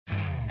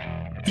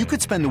You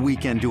could spend the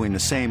weekend doing the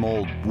same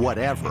old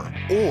whatever,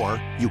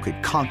 or you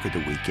could conquer the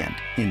weekend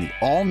in the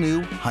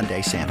all-new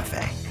Hyundai Santa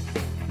Fe.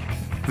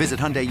 Visit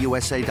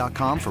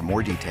HyundaiUSA.com for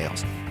more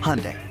details.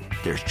 Hyundai,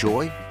 there's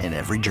joy in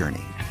every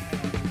journey.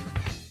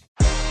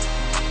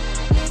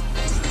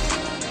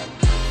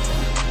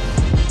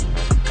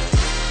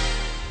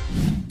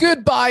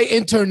 Goodbye,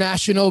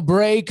 international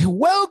break.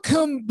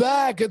 Welcome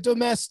back,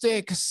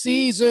 domestic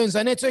seasons.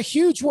 And it's a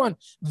huge one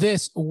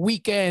this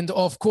weekend,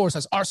 of course,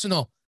 as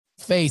Arsenal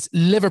face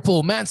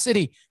Liverpool, Man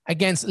City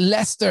against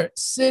Leicester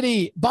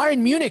City, Bayern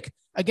Munich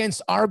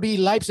against RB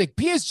Leipzig,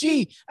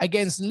 PSG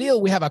against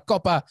Lille. We have a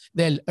Copa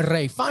del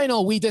Rey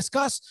final. We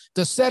discuss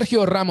the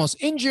Sergio Ramos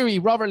injury,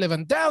 Robert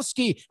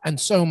Lewandowski, and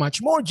so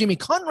much more. Jimmy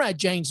Conrad,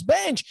 James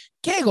Bench,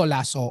 Que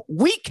Golazo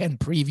weekend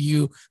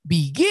preview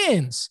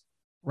begins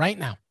right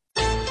now.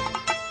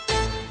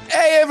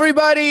 Hey,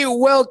 everybody.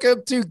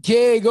 Welcome to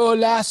Que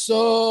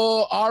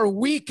Golazo, our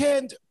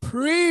weekend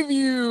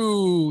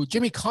preview.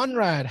 Jimmy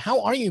Conrad,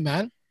 how are you,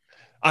 man?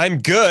 I'm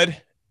good.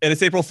 And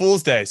it's April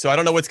Fool's Day, so I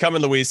don't know what's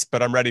coming, Luis,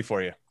 but I'm ready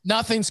for you.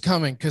 Nothing's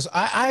coming because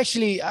I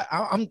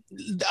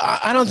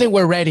don't think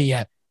we're ready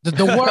yet.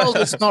 The world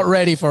is not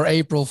ready for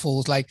April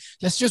Fools. Like,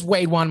 let's just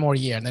wait one more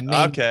year. And then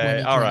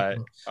okay, all right.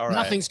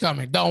 Nothing's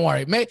coming. Don't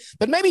worry.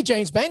 But maybe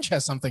James Bench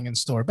has something in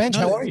store. Bench,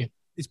 how are you?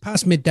 It's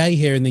past midday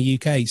here in the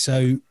UK,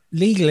 so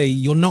legally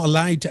you're not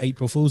allowed to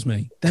April Fool's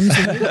me.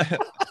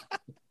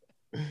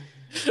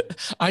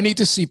 I need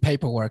to see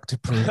paperwork to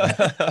prove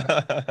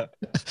it.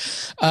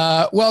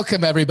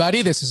 Welcome,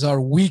 everybody. This is our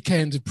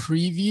weekend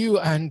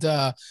preview, and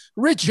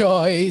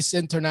rejoice,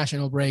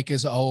 international break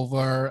is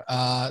over.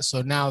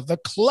 So now the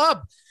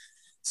club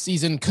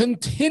season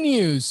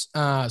continues.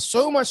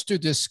 So much to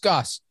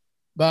discuss,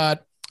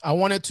 but I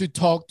wanted to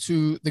talk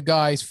to the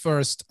guys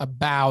first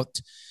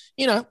about,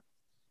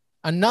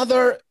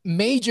 another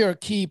major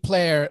key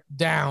player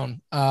down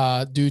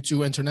due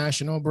to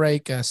international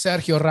break.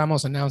 Sergio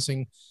Ramos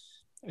announcing,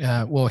 he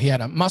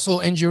had a muscle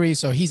injury,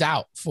 so he's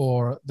out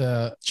for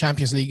the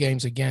Champions League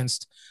games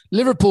against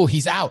Liverpool.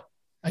 He's out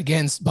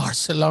against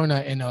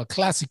Barcelona in El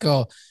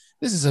Clásico.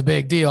 This is a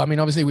big deal. I mean,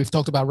 obviously, we've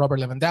talked about Robert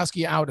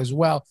Lewandowski out as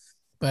well,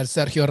 but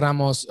Sergio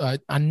Ramos,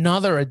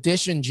 another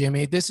addition,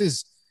 Jimmy. This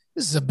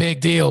is a big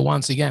deal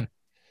once again.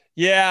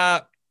 Yeah.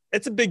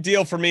 It's a big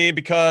deal for me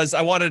because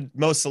I wanted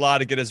Mo Salah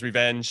to get his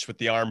revenge with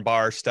the arm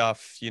bar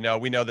stuff. We know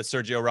that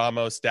Sergio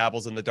Ramos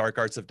dabbles in the dark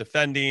arts of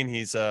defending.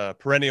 He's a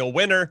perennial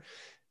winner.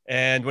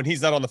 And when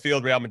he's not on the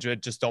field, Real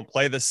Madrid just don't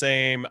play the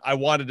same. I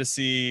wanted to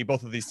see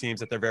both of these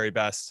teams at their very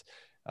best.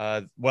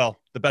 The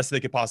best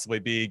they could possibly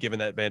be, given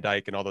that Van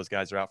Dijk and all those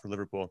guys are out for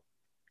Liverpool.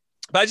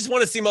 But I just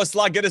want to see Mo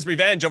Salah get his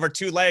revenge over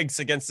two legs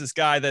against this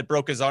guy that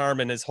broke his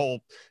arm and his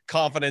whole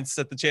confidence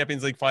at the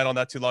Champions League final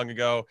not too long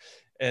ago.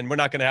 And we're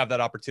not going to have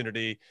that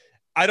opportunity.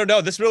 I don't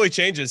know. This really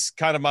changes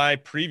kind of my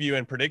preview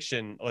and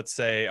prediction, let's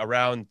say,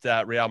 around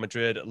that Real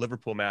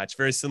Madrid-Liverpool match.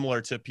 Very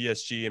similar to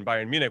PSG and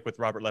Bayern Munich with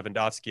Robert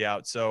Lewandowski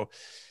out. So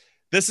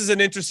this is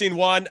an interesting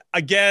one.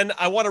 Again,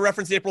 I want to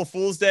reference April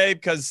Fool's Day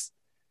because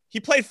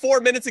he played 4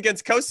 minutes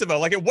against Kosovo.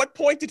 Like, at what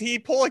point did he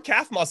pull a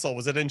calf muscle?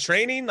 Was it in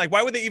training? Like,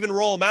 why would they even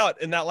roll him out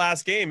in that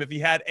last game if he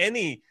had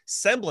any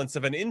semblance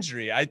of an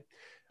injury?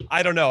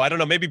 I don't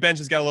know. Maybe Bench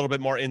has got a little bit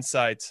more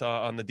insight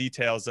on the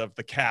details of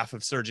the calf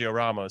of Sergio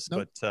Ramos,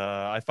 but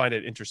I find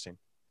it interesting.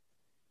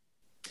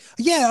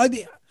 Yeah,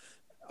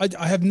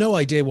 I have no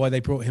idea why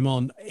they brought him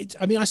on.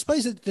 I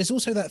suppose that there's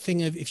also that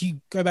thing of, if you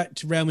go back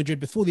to Real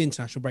Madrid before the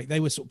international break, they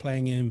were sort of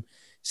playing him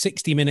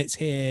 60 minutes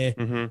here,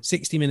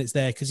 60 minutes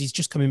there, because he's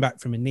just coming back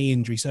from a knee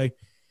injury. So,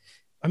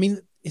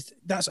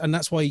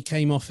 that's why he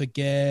came off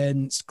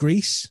against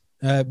Greece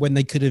when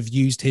they could have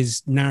used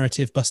his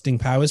narrative busting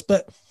powers.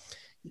 But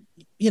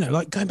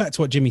like going back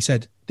to what Jimmy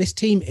said, this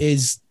team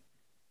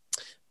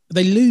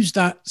they lose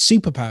that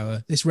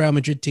superpower, this Real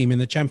Madrid team in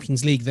the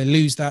Champions League. They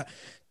lose that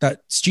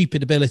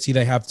stupid ability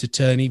they have to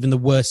turn even the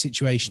worst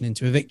situation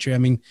into a victory. I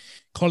mean,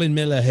 Colin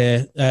Miller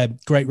here,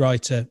 great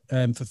writer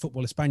for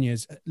Football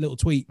España's little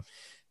tweet,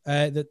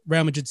 that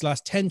Real Madrid's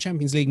last 10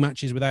 Champions League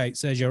matches without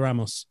Sergio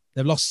Ramos,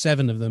 they've lost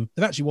 7 of them.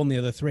 They've actually won the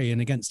other 3,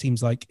 and against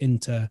teams like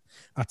Inter,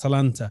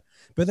 Atalanta.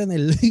 But then they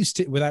lose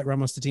it without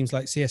Ramos to teams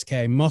like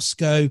CSKA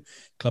Moscow,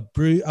 Club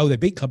Brugge. Oh, they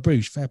beat Club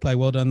Brugge. Fair play.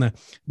 Well done there.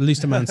 They lose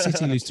to Man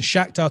City, lose to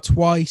Shakhtar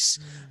twice.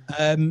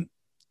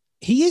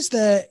 He is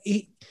there.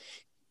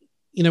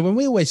 When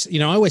we always, I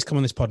always come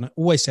on this pod and I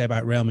always say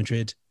about Real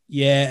Madrid,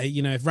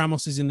 if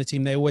Ramos is in the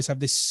team, they always have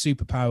this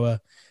superpower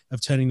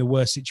of turning the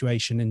worst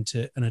situation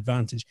into an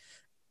advantage.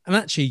 And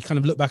actually, you kind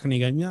of look back on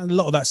it and you go, a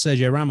lot of that's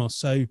Sergio Ramos.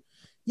 So,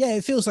 yeah,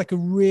 it feels like a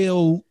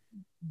real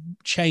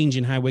change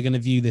in how we're going to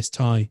view this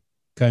tie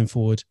going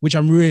forward, which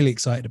I'm really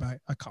excited about.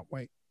 I can't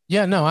wait.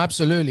 Yeah, no,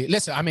 absolutely.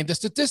 Listen, the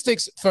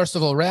statistics, first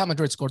of all, Real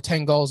Madrid scored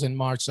 10 goals in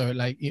March. So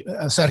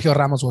Sergio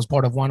Ramos was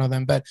part of one of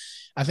them. But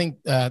I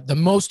think the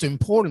most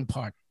important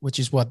part, which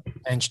is what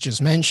Bench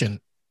just mentioned,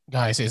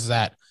 guys, is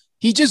that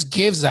he just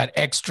gives that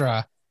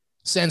extra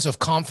sense of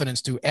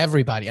confidence to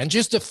everybody. And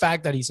just the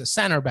fact that he's a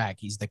center back,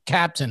 he's the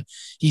captain,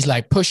 he's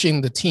like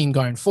pushing the team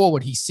going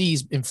forward. He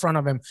sees in front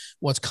of him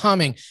what's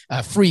coming,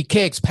 free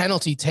kicks,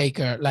 penalty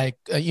taker,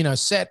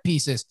 set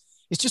pieces.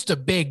 It's just a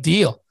big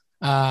deal,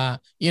 and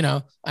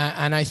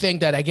I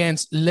think that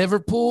against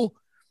Liverpool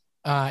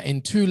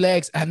in 2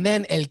 legs, and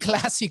then El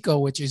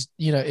Clásico, which is,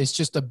 it's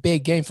just a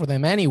big game for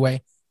them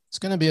anyway, it's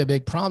going to be a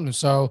big problem.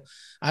 So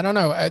I don't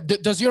know.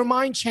 Does your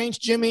mind change,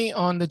 Jimmy,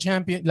 on the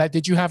champion? Like,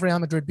 did you have Real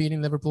Madrid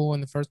beating Liverpool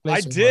in the first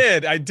place?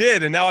 I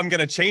did. And now I'm going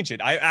to change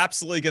it. I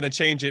absolutely going to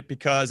change it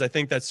because I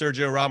think that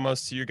Sergio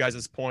Ramos, to you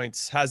guys'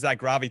 points, has that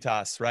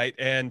gravitas, right?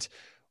 And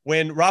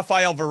when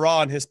Rafael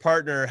Varane, his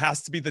partner,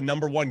 has to be the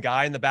number 1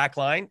 guy in the back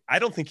line, I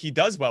don't think he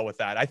does well with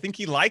that. I think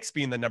he likes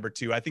being the number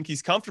 2. I think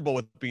he's comfortable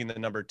with being the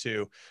number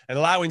 2 and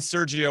allowing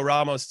Sergio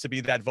Ramos to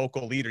be that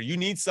vocal leader. You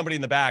need somebody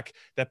in the back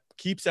that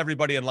keeps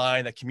everybody in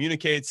line, that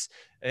communicates.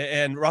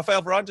 And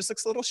Rafael Varane just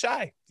looks a little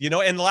shy, and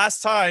the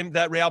last time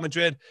that Real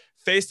Madrid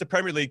faced a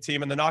Premier League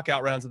team in the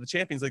knockout rounds of the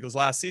Champions League was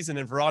last season,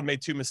 and Varane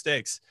made 2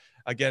 mistakes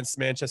against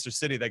Manchester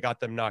City that got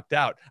them knocked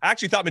out. I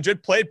actually thought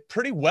Madrid played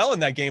pretty well in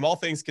that game, all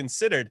things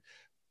considered.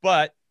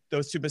 But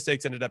those 2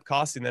 mistakes ended up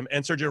costing them,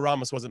 and Sergio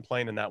Ramos wasn't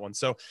playing in that one.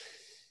 So,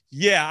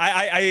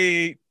 yeah,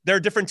 they're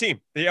a different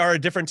team. They are a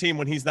different team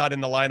when he's not in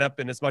the lineup.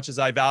 And as much as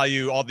I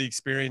value all the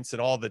experience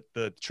and all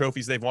the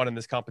trophies they've won in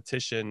this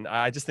competition,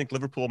 I just think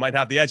Liverpool might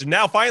have the edge. And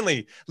now,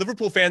 finally,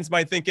 Liverpool fans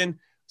might thinking,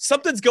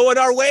 something's going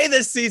our way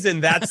this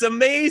season. That's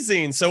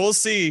amazing. So we'll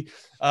see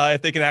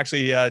if they can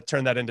actually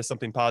turn that into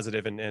something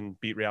positive and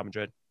beat Real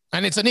Madrid.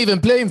 And it's an even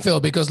playing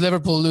field because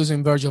Liverpool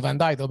losing Virgil van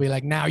Dijk, they'll be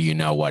like, now you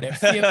know what it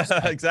feels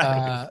like.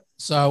 Exactly.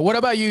 So what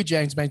about you,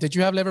 James? Man, did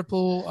you have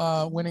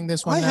Liverpool winning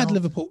this one? I had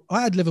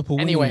Liverpool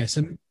winning this,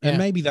 and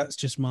maybe that's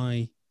just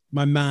my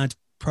mad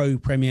pro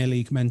Premier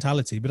League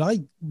mentality. But I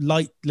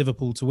like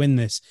Liverpool to win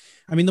this.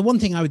 I mean, the one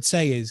thing I would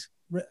say is,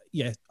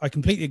 I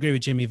completely agree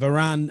with Jimmy.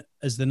 Varane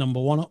as the number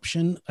 1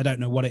 option. I don't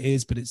know what it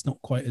is, but it's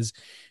not quite as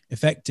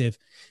effective.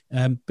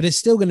 But it's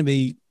still going to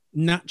be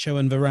Nacho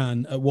and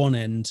Varane at one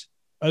end,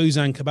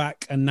 Ozan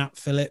Kabak and Nat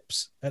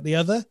Phillips at the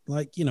other.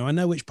 I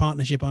know which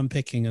partnership I'm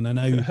picking, and I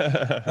know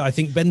I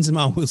think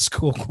Benzema will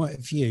score quite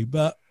a few,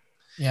 but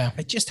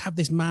I just have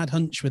this mad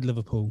hunch with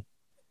Liverpool.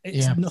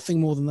 It's nothing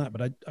more than that,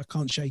 but I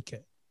can't shake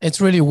it. It's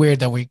really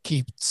weird that we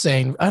keep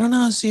saying, I don't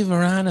know, see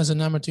Varane as a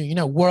number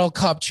 2, World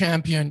Cup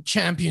champion,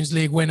 Champions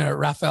League winner,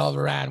 Rafael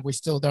Varane. We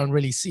still don't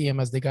really see him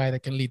as the guy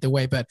that can lead the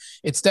way, but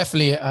it's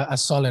definitely a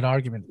solid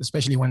argument,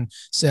 especially when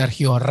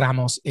Sergio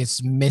Ramos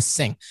is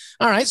missing.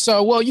 All right.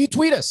 So, you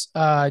tweet us,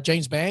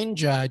 James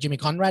Benge, Jimmy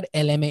Conrad,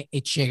 LM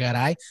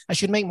Echegaray. I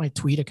should make my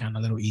tweet account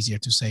a little easier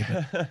to say,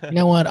 but you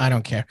know what? I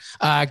don't care.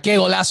 Que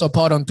Golazo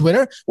Pod on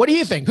Twitter. What do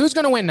you think? Who's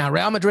going to win now,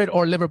 Real Madrid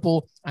or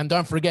Liverpool? And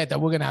don't forget that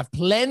we're going to have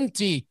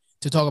plenty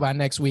to talk about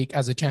next week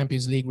as the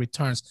Champions League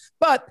returns.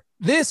 But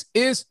this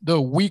is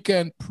the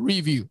weekend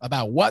preview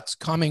about what's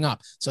coming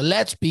up. So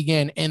let's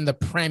begin in the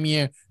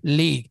Premier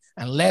League.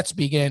 And let's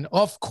begin,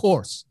 of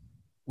course,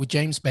 with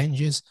James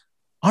Benge's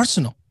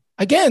Arsenal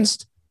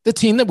against the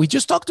team that we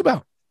just talked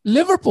about,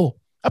 Liverpool.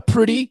 A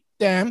pretty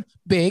damn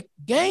big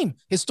game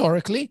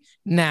historically.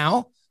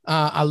 Now,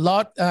 a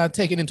lot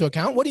taken into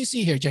account. What do you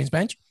see here, James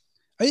Benge?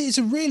 It's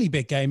a really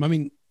big game. I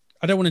mean,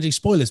 I don't want to do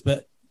spoilers,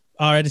 but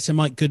our editor,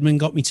 Mike Goodman,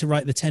 got me to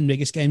write the 10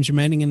 biggest games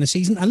remaining in the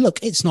season. And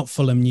look, it's not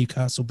Fulham,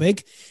 Newcastle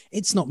big.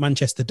 It's not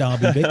Manchester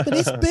Derby big, but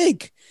it's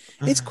big.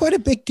 It's quite a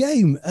big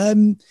game.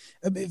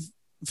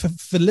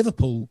 For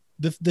Liverpool,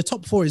 the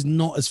top 4 is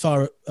not as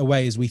far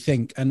away as we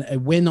think. And a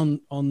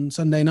win on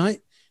Sunday night,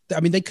 I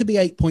mean, they could be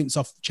 8 points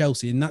off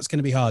Chelsea, and that's going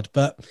to be hard.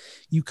 But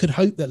you could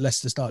hope that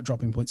Leicester start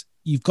dropping points.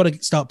 You've got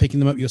to start picking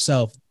them up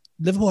yourself.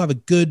 Liverpool have a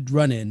good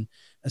run in,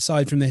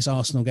 aside from this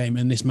Arsenal game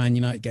and this Man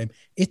United game.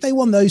 If they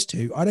won those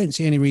 2, I don't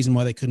see any reason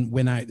why they couldn't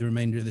win out the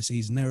remainder of the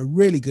season. They're a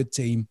really good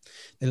team.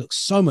 They look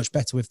so much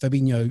better with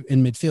Fabinho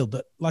in midfield.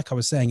 But like I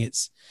was saying,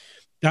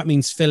 that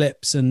means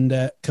Phillips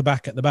and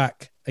Kabak at the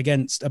back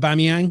against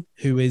Aubameyang,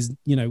 who is,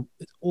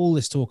 all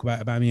this talk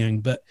about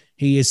Aubameyang, but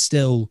he is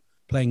still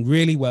playing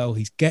really well.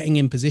 He's getting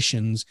in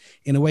positions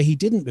in a way he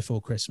didn't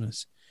before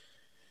Christmas.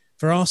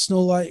 For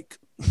Arsenal,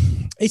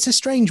 it's a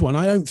strange one.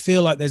 I don't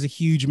feel like there's a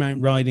huge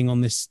amount riding on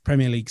this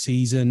Premier League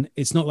season.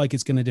 It's not like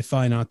it's going to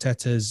define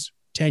Arteta's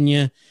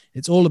tenure.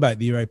 It's all about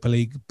the Europa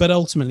League. But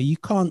ultimately, you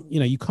can't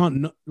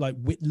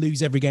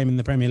lose every game in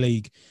the Premier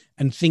League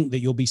and think that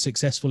you'll be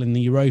successful in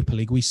the Europa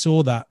League. We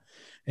saw that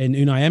in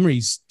Unai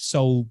Emery's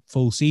sole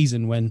full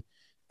season when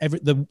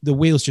the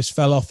wheels just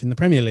fell off in the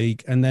Premier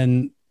League, and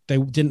then they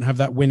didn't have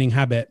that winning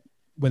habit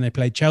when they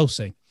played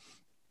Chelsea.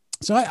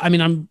 So,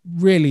 I'm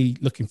really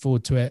looking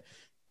forward to it.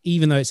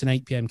 Even though it's an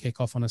 8 p.m.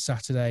 kickoff on a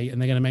Saturday and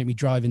they're going to make me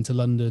drive into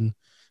London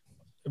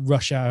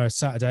rush hour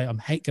Saturday, I'm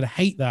going to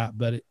hate that,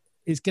 but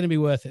it's going to be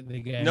worth it.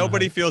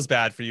 Nobody feels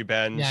bad for you,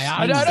 Ben.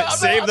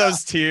 Save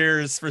those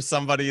tears for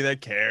somebody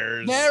that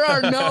cares. There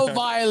are no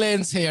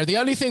violence here. The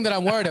only thing that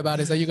I'm worried about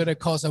is that you're going to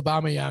cost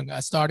Aubameyang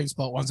a starting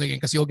spot once again,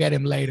 because you'll get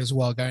him late as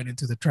well going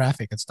into the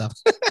traffic and stuff.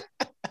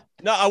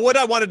 No, what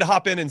I wanted to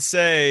hop in and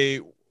say,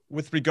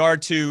 with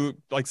regard to,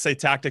 like, say,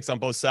 tactics on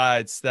both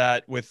sides,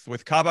 that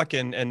with Kabak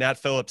and Nat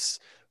Phillips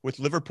with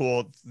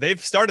Liverpool,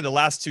 they've started the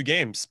last 2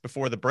 games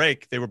before the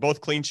break. They were both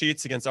clean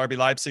sheets against RB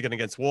Leipzig and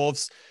against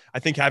Wolves. I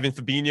think having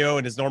Fabinho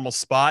in his normal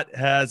spot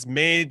has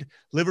made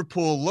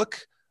Liverpool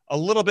look a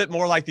little bit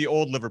more like the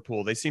old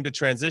Liverpool. They seem to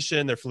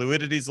transition. Their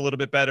fluidity is a little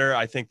bit better.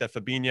 I think that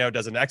Fabinho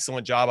does an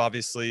excellent job,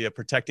 obviously, of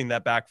protecting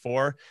that back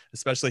four,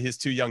 especially his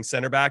 2 young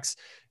center backs.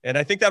 And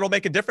I think that'll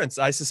make a difference.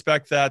 I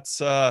suspect that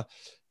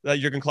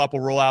Jurgen Klopp will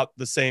roll out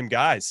the same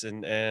guys,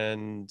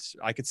 and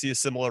I could see a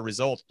similar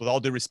result. With all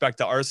due respect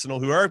to Arsenal,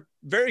 who are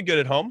very good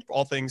at home,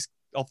 all things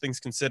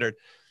considered,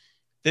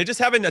 they're just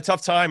having a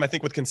tough time, I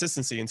think, with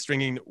consistency and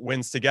stringing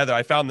wins together.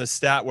 I found this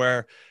stat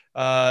where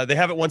they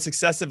haven't won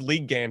successive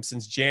league games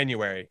since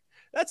January.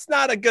 That's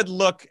not a good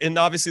look. And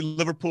obviously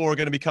Liverpool are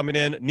going to be coming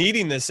in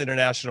needing this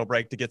international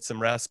break to get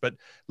some rest. But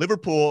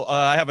Liverpool,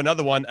 I have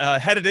another one,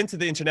 headed into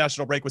the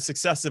international break with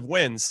successive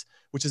wins,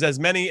 which is as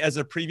many as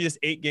their previous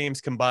 8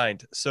 games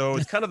combined. So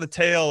it's kind of the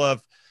tale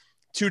of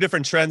 2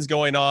 different trends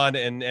going on.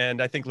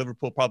 And I think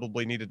Liverpool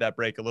probably needed that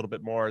break a little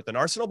bit more than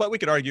Arsenal, but we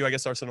could argue, I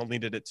guess Arsenal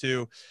needed it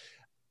too.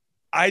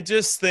 I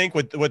just think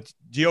with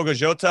Diogo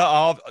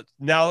Jota,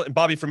 now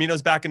Bobby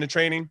Firmino's back into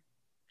training.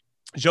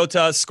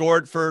 Jota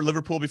scored for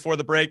Liverpool before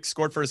the break,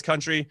 scored for his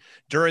country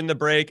during the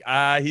break.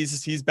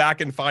 He's back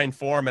in fine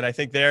form, and I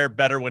think they're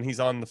better when he's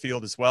on the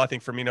field as well. I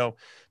think Firmino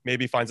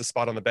maybe finds a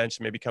spot on the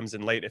bench, maybe comes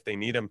in late if they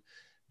need him.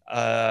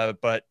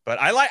 But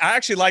I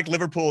actually like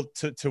Liverpool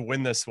to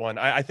win this one.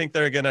 I think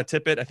they're going to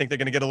tip it. I think they're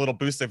going to get a little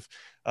boost of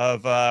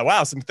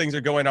wow, some things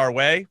are going our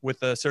way with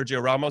the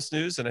Sergio Ramos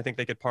news, and I think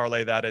they could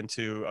parlay that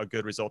into a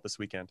good result this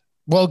weekend.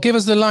 Well, give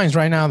us the lines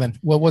right now then.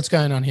 What's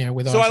going on here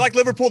with So Arsenal? I like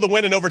Liverpool to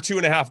win in over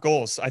 2.5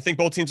 goals. I think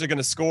both teams are going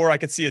to score. I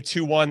could see a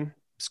 2-1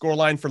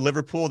 scoreline for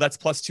Liverpool. That's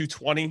plus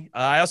 220.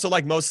 I also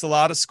like Mo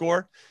Salah to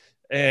score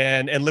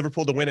and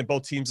Liverpool to win and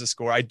both teams to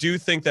score. I do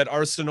think that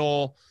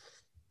Arsenal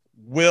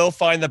will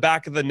find the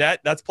back of the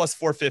net. That's plus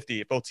 450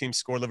 if both teams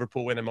score.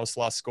 Liverpool win and Mo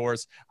Salah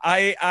scores.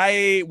 What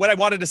I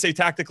wanted to say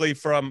tactically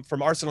from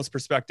Arsenal's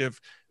perspective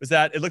was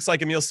that it looks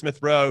like Emile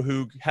Smith-Rowe,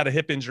 who had a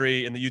hip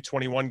injury in the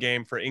U21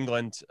 game for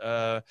England,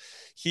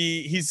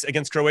 he's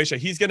against Croatia.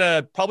 He's going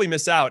to probably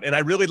miss out. And I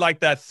really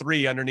like that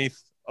 3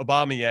 underneath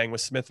Aubameyang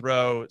with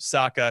Smith-Rowe,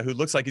 Saka, who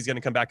looks like he's going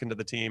to come back into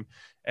the team,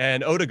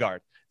 and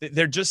Odegaard.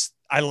 They're just,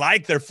 I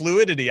like their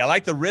fluidity. I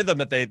like the rhythm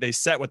that they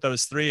set with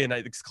those 3. And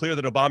it's clear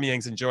that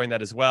Aubameyang's enjoying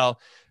that as well.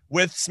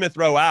 With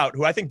Smith-Rowe out,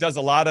 who I think does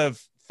a lot of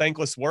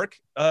thankless work,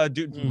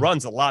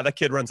 runs a lot. That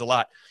kid runs a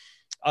lot.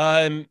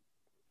 Do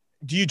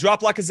you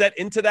drop Lacazette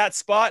into that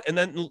spot and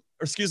then,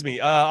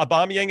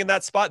 Aubameyang in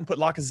that spot and put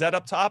Lacazette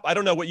up top? I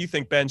don't know what you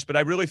think, Benj, but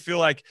I really feel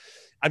like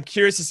I'm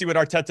curious to see what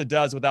Arteta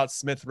does without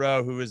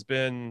Smith-Rowe, who has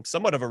been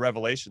somewhat of a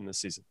revelation this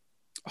season.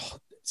 Oh,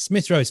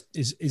 Smith-Rowe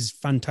is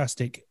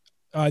fantastic.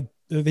 I've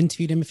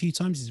interviewed him a few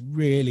times. He's a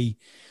really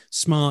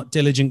smart,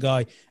 diligent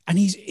guy. And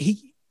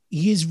he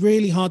is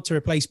really hard to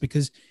replace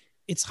because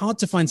it's hard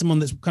to find someone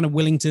that's kind of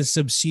willing to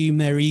subsume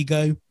their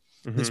ego,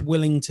 that's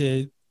willing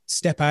to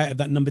step out of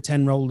that number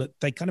 10 role that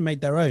they kind of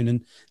made their own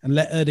and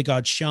let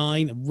Odegaard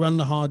shine, run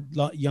the hard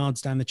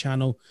yards down the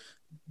channel,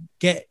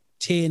 get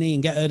Tierney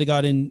and get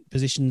Odegaard in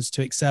positions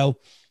to excel.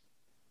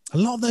 A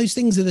lot of those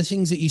things are the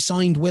things that you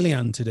signed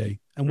Willian to do.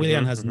 And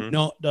Willian has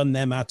not done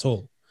them at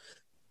all.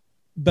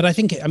 But I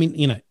think,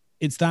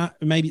 it's that.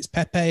 Maybe it's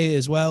Pepe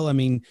as well. I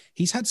mean,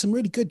 he's had some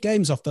really good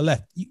games off the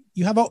left.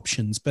 You have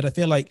options, but I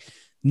feel like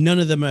none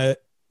of them are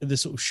the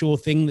sort of sure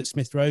thing that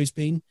Smith-Rowe's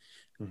been.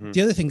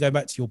 The other thing, going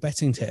back to your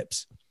betting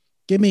tips,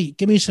 give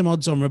me some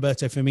odds on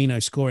Roberto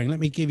Firmino scoring. Let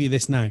me give you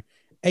this now.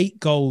 8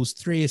 goals,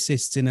 3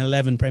 assists in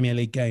 11 Premier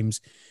League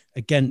games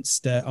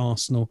against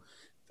Arsenal.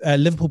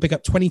 Liverpool pick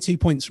up 22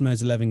 points from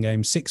those 11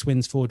 games, 6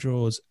 wins, 4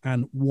 draws,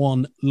 and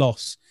 1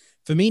 loss.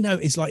 Firmino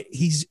is like,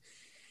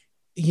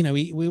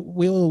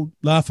 we all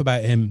laugh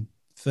about him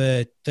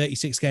for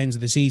 36 games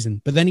of the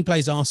season, but then he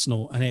plays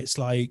Arsenal and it's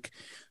like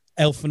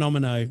El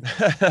Fenomeno.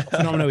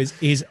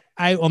 Fenomeno is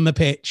out on the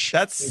pitch.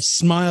 His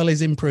smile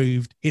is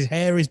improved. His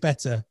hair is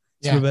better.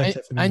 Yeah,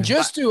 and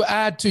just to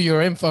add to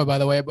your info, by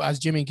the way, as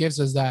Jimmy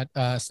gives us that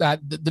stat,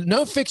 the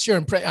no fixture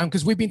and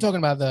because we've been talking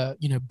about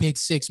the big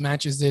 6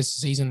 matches this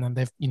season, and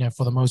they've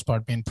for the most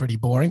part been pretty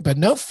boring. But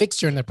no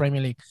fixture in the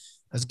Premier League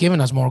has given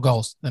us more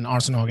goals than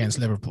Arsenal against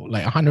Liverpool,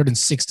 like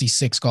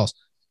 166 goals.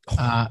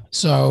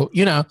 So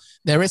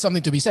there is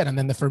something to be said, and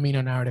then the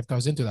Firmino narrative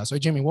goes into that. So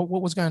Jimmy, what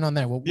was going on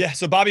there?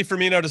 So Bobby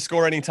Firmino to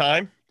score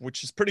anytime,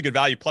 which is pretty good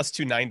value, plus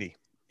 290.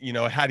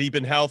 Had he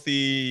been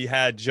healthy,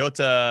 had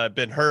Jota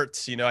been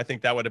hurt, I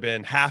think that would have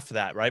been half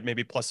that, right?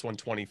 Maybe plus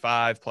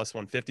 125, plus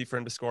 150 for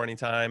him to score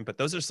anytime. But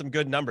those are some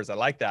good numbers. I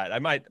like that. I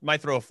might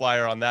throw a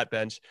flyer on that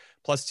bench.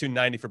 Plus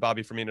 290 for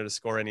Bobby Firmino to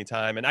score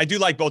anytime. And I do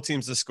like both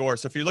teams to score.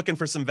 So if you're looking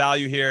for some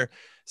value here,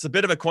 it's a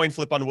bit of a coin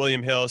flip on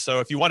William Hill.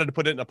 So if you wanted to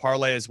put it in a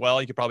parlay as well,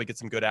 you could probably get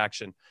some good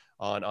action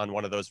on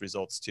one of those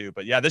results too.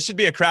 But yeah, this should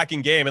be a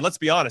cracking game. And let's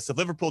be honest, if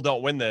Liverpool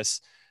don't win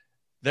this,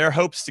 their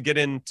hopes to get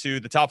into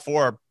the top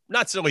 4 not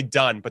necessarily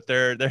done, but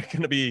they're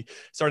going to be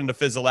starting to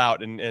fizzle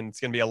out, and it's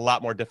going to be a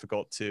lot more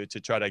difficult to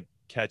try to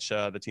catch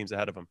the teams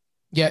ahead of them.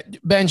 Yeah,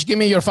 Benj, give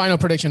me your final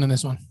prediction on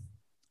this one.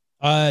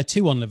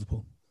 2-1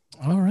 Liverpool.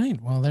 All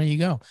right. Well, there you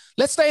go.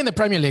 Let's stay in the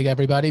Premier League,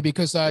 everybody,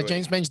 because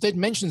James Bench did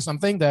mention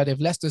something that if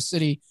Leicester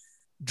City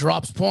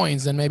drops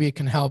points, then maybe it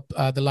can help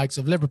the likes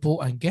of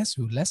Liverpool. And guess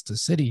who Leicester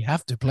City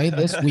have to play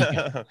this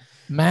weekend?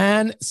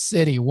 Man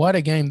City. What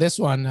a game this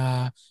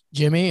one,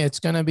 Jimmy.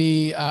 It's going to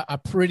be a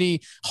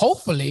pretty,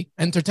 hopefully,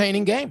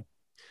 entertaining game.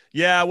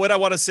 Yeah, what I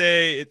want to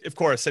say, of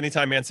course,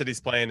 anytime Man City's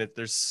playing,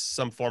 there's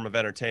some form of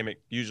entertainment,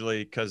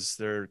 usually because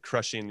they're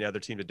crushing the other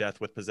team to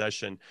death with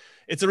possession.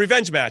 It's a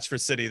revenge match for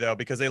City, though,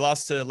 because they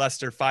lost to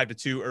Leicester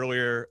 5-2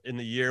 earlier in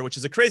the year, which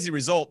is a crazy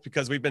result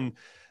because we've been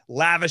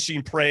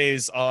lavishing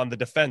praise on the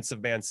defense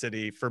of Man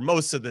City for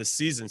most of this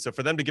season. So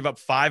for them to give up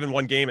 5 in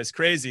one game is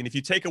crazy. And if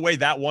you take away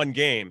that one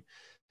game,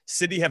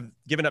 City have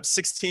given up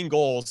 16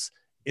 goals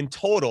in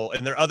total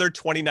in their other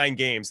 29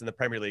 games in the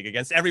Premier League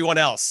against everyone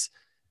else.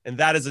 And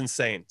that is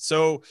insane.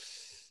 So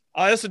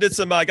I also did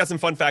I got some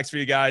fun facts for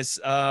you guys.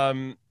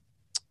 When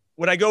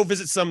I go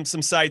visit some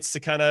sites to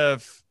kind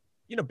of,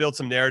 build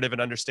some narrative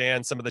and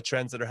understand some of the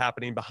trends that are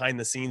happening behind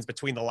the scenes,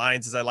 between the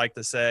lines, as I like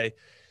to say,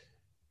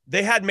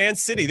 they had Man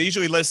City. They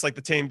usually list like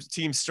the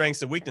team's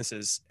strengths and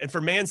weaknesses. And for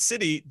Man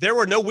City, there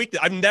were no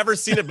weaknesses. I've never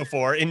seen it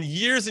before. In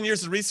years and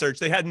years of research,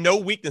 they had no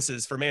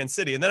weaknesses for Man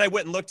City. And then I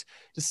went and looked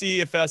to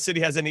see if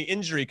City has any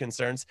injury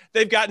concerns.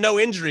 They've got no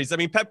injuries. I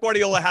mean, Pep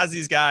Guardiola has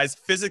these guys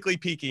physically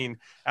peaking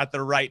at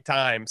the right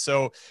time.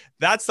 So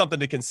that's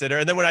something to consider.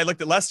 And then when I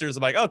looked at Leicester's,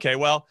 I'm like, okay,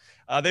 well,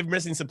 they're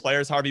missing some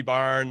players, Harvey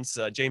Barnes,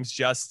 James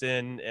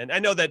Justin. And I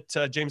know that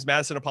James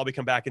Maddison will probably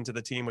come back into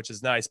the team, which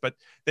is nice. But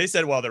they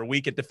said, well, they're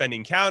weak at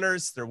defending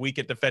counters. They're weak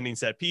at defending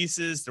set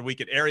pieces. They're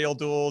weak at aerial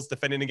duels,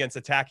 defending against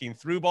attacking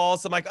through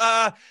balls. So I'm like,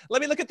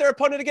 let me look at their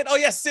opponent again. Oh,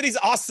 yes, City's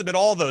awesome at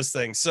all those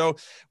things. So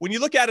when you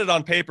look at it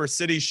on paper,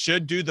 City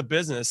should do the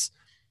business.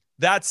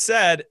 That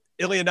said,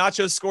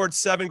 Iheanacho scored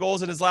 7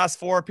 goals in his last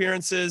 4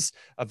 appearances.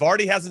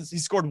 Vardy he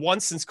scored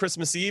once since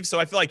Christmas Eve. So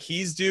I feel like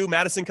he's due.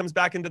 Madison comes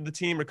back into the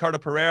team. Ricardo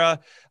Pereira,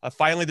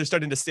 finally, they're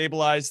starting to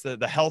stabilize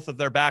the health of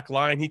their back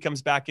line. He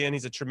comes back in.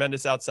 He's a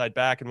tremendous outside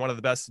back and one of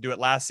the best to do it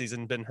last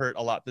season, been hurt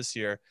a lot this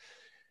year.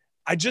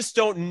 I just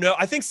don't know.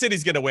 I think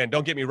City's going to win.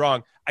 Don't get me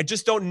wrong. I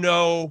just don't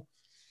know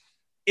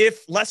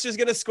if Leicester's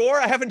going to score.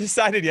 I haven't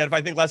decided yet if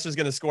I think Leicester's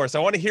going to score. So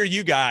I want to hear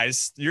you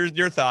guys,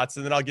 your thoughts,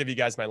 and then I'll give you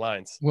guys my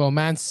lines. Well,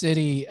 Man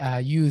City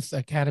Youth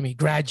Academy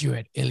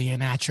graduate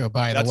Iheanacho,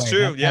 by the way. That's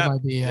true. That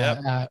might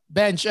be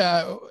Bench.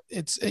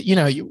 It's,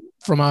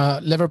 from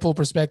a Liverpool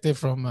perspective,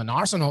 from an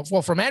Arsenal,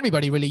 well, from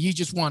everybody, really, you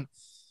just want,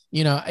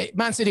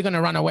 Man City going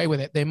to run away with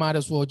it. They might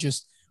as well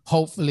just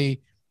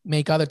hopefully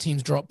make other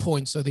teams drop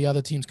points so the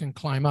other teams can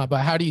climb up.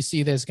 But how do you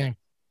see this game?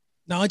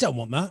 No, I don't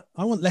want that.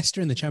 I want Leicester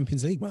in the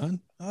Champions League,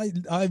 man.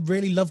 I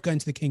really love going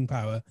to the King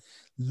Power.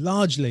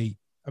 Largely,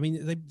 I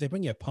mean, they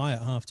bring you a pie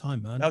at half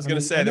time, man. I was going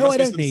to say, there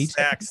must be some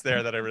snacks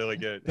there that are really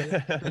good.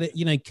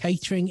 but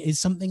catering is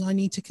something I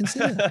need to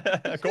consider.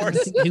 Of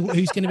course.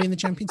 Who's going to be in the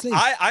Champions League?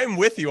 I'm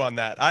with you on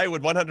that. I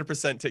would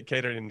 100% take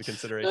catering into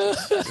consideration.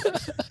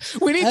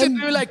 We need to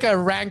do like a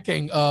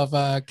ranking of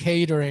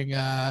catering.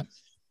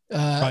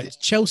 Right,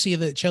 Chelsea are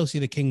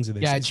the kings of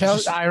this. Yeah,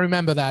 Chelsea. I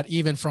remember that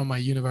even from my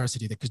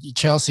university, because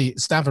Chelsea,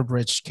 Stamford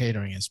Bridge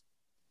catering is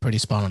pretty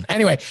spot on.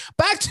 Anyway,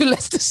 back to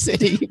Leicester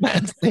City,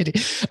 Man City.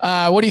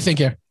 What do you think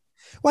here?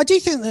 Well, I do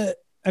think that.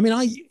 I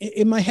mean,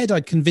 in my head,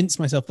 I'd convinced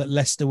myself that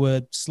Leicester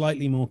were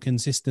slightly more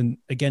consistent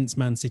against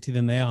Man City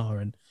than they are,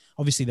 and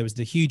obviously there was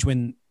the huge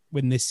win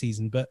this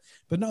season, but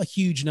not a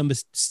huge number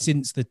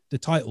since the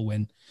title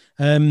win.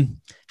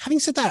 Having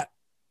said that,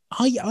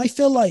 I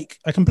feel like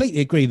I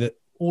completely agree that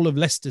all of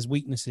Leicester's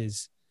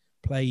weaknesses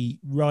play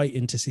right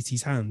into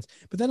City's hands.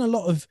 But then a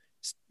lot of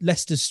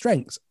Leicester's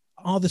strengths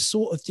are the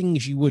sort of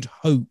things you would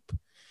hope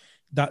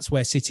that's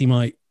where City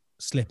might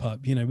slip up,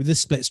 with the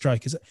split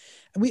strikers.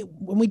 And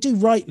when we do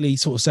rightly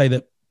sort of say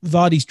that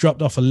Vardy's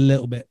dropped off a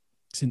little bit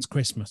since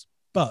Christmas,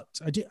 but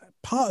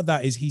part of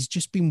that is he's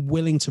just been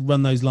willing to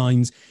run those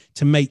lines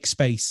to make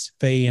space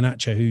for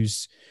Iheanacho,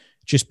 who's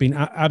just been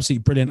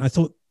absolutely brilliant. I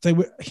thought they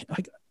were.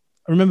 I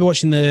remember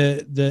watching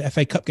the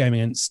FA Cup game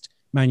against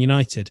Man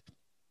United,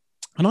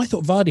 and I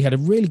thought Vardy had a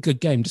really good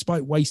game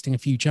despite wasting a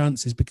few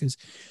chances, because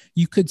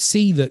you could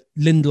see that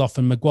Lindelof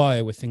and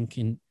Maguire were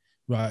thinking,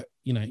 right,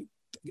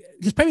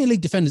 because Premier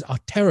League defenders are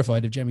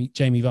terrified of Jamie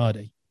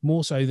Vardy,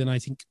 more so than I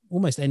think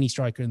almost any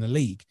striker in the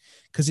league,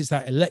 because it's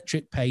that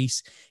electric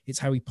pace. It's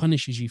how he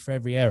punishes you for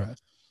every error.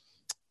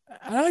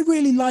 And I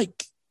really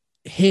like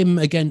him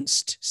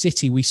against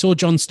City. We saw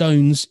John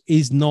Stones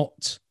is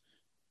not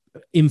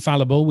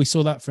infallible. We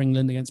saw that for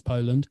England against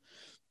Poland.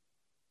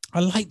 I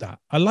like that.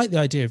 I like the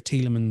idea of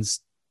Tielemans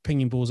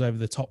pinging balls over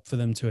the top for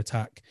them to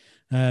attack.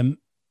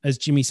 As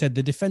Jimmy said,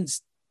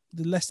 the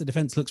Leicester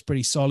defence looks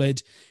pretty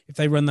solid. If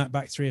they run that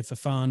back three of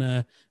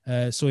Fofana,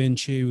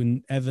 Soyuncu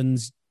and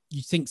Evans,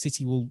 you think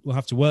City will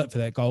have to work for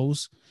their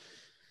goals.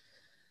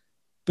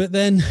 But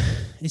then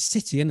it's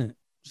City, isn't it?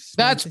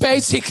 That's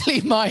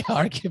basically my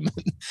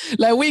argument.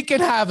 Like, we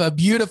can have a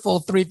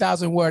beautiful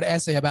 3,000-word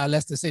essay about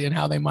Leicester City and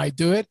how they might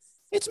do it.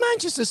 It's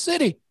Manchester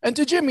City. And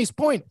to Jimmy's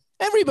point,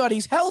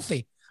 everybody's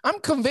healthy. I'm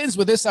convinced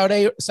with this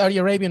Saudi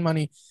Arabian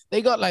money,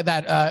 they got like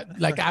that,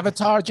 like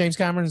Avatar, James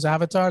Cameron's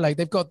Avatar. Like,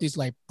 they've got these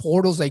like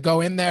portals. They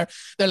go in there.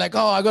 They're like,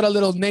 oh, I got a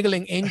little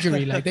niggling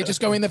injury. Like, they just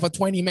go in there for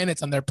 20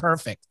 minutes and they're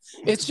perfect.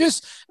 It's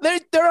just,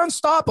 they're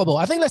unstoppable.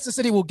 I think Leicester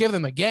City will give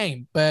them a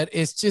game, but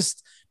it's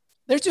just,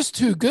 they're just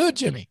too good,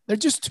 Jimmy. They're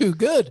just too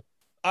good.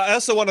 I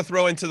also want to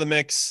throw into the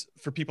mix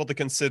for people to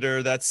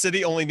consider that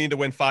City only need to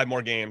win 5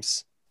 more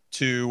games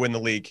to win the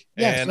league.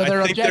 Yeah, and so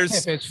their I think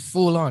objective is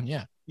full on,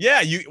 yeah.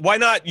 Yeah, why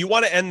not? You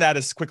want to end that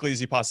as quickly as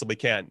you possibly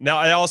can. Now,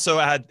 I also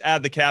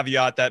add the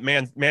caveat that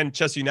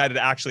Manchester United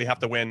actually have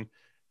to win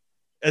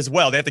as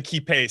well. They have to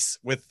keep pace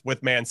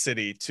with Man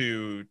City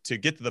to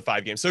get to the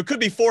 5 games. So it could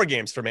be 4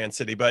 games for Man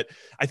City, but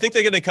I think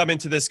they're going to come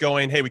into this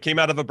going, hey, we came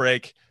out of a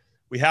break.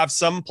 We have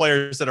some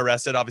players that are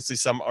rested. Obviously,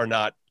 some are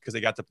not because they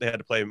had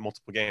to play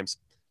multiple games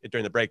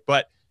during the break.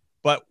 But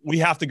we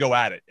have to go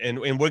at it. And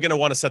we're going to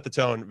want to set the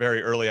tone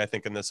very early, I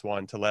think, in this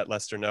one to let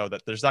Leicester know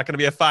that there's not going to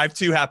be a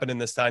 5-2 happen in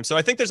this time. So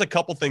I think there's a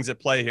couple things at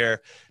play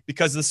here,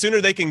 because the sooner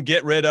they can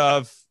get rid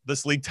of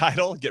this league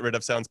title, get rid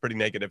of sounds pretty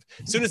negative.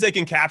 As soon as they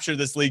can capture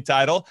this league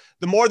title,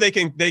 the more they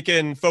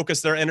can focus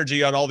their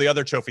energy on all the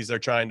other trophies they're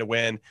trying to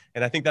win.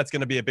 And I think that's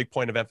going to be a big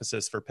point of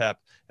emphasis for Pep.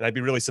 And I'd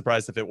be really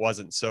surprised if it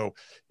wasn't. So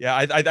yeah,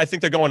 I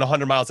think they're going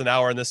 100 miles an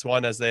hour in this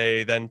one, as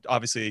they then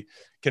obviously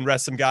can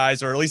rest some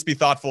guys, or at least be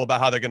thoughtful about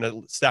how they're going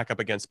to stack up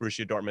against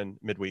Borussia Dortmund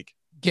midweek.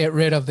 Get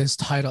rid of this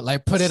title.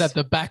 Like, put it at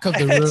the back of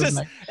the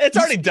room. It's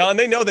already done.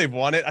 They know they've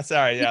won it.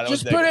 Sorry. Yeah.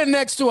 Just put it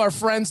next to our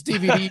Friends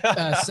DVD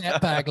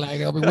set pack. Like,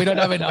 we don't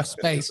have enough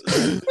space.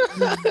 All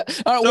right.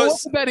 So,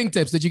 what's the betting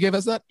tips? Did you give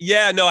us that?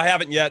 Yeah, no, I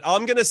haven't yet.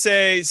 I'm going to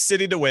say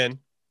City to win.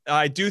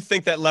 I do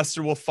think that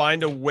Leicester will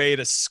find a way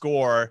to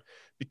score,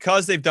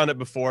 because they've done it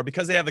before,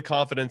 because they have the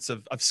confidence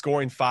of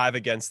scoring 5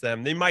 against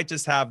them. They might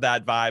just have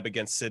that vibe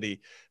against City,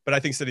 but I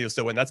think City will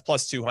still win. That's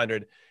plus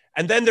 200.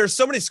 And then there's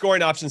so many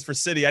scoring options for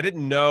City. I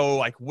didn't know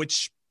like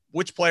which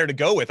player to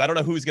go with. I don't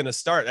know who's going to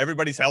start.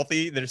 Everybody's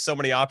healthy. There's so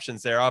many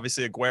options there.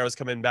 Obviously, Aguero's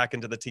coming back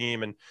into the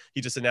team, and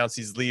he just announced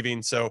he's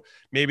leaving. So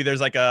maybe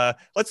there's like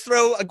let's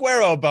throw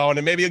Aguero a bone,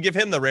 and maybe you'll give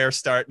him the rare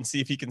start and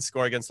see if he can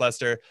score against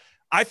Leicester.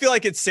 I feel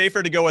like it's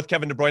safer to go with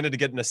Kevin De Bruyne to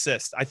get an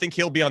assist. I think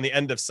he'll be on the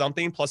end of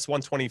something, plus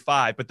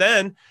 125. But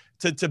then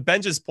to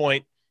Benja's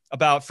point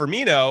about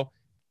Firmino,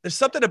 there's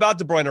something about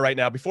De Bruyne right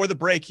now. Before the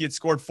break, he had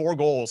scored 4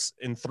 goals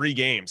in 3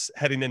 games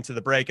heading into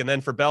the break. And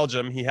then for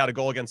Belgium, he had a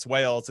goal against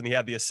Wales, and he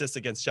had the assist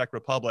against Czech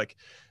Republic.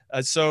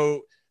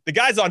 So the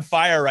guy's on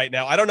fire right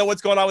now. I don't know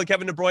what's going on with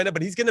Kevin De Bruyne,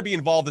 but he's going to be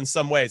involved in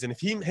some ways. And if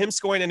him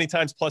scoring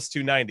anytime's plus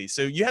 290.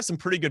 So you have some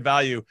pretty good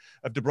value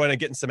of De Bruyne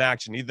getting some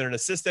action, either an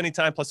assist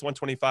anytime plus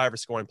 125 or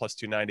scoring plus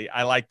 290.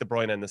 I like De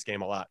Bruyne in this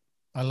game a lot.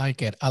 I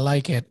like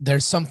it.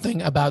 There's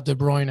something about De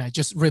Bruyne.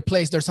 Just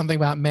replace There's Something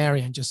About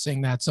Mary and just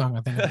sing that song.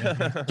 I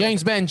think.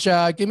 James Bench,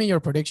 give me your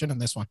prediction on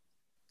this one.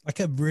 Like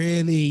a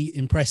really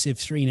impressive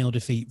 3-0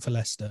 defeat for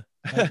Leicester.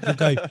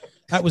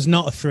 That was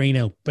not a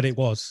 3-0, but it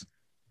was.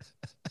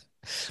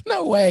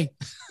 No way.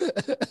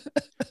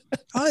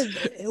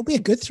 It'll be a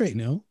good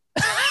 3-0.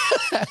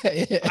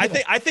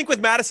 I think with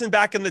Maddison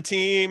back in the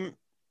team,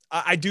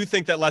 I do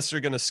think that Leicester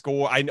are going to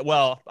score. I'm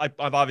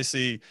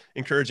obviously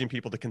encouraging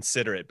people to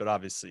consider it, but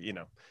obviously,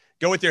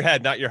 go with your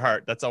head, not your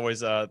heart. That's always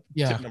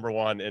tip number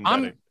 1.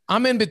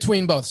 I'm in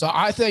between both. So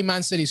I think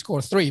Man City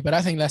score 3, but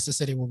I think Leicester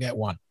City will get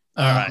 1.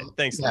 All right.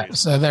 Thanks. Yeah,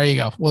 so there you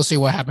go. We'll see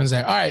what happens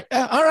there.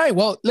 All right.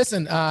 Well,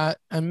 listen,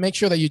 and make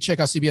sure that you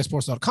check out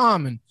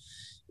cbssports.com and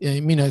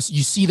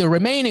you see the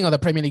remaining of the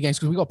Premier League games,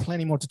 because we got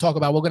plenty more to talk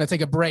about. We're going to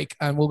take a break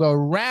and we'll go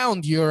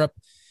around Europe.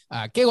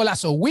 Que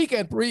Golazo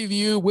weekend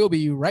preview. We'll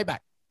be right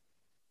back.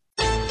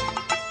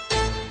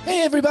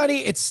 Hey, everybody.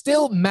 It's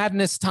still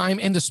madness time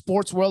in the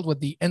sports world with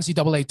the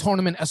NCAA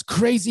tournament as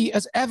crazy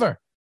as ever.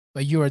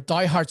 But you're a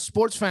diehard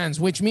sports fans,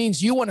 which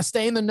means you want to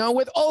stay in the know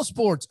with all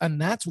sports. And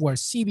that's where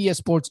CBS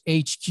Sports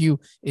HQ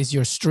is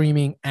your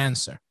streaming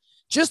answer.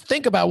 Just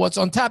think about what's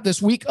on tap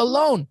this week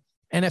alone.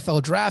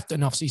 NFL draft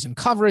and off-season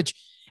coverage,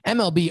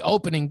 MLB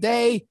opening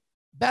day,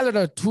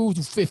 Bellator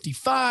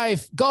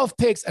 255, golf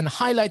picks and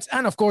highlights,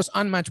 and of course,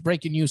 unmatched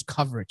breaking news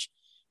coverage.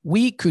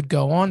 We could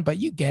go on, but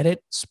you get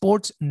it.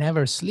 Sports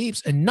never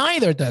sleeps, and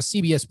neither does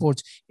CBS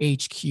Sports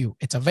HQ.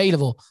 It's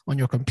available on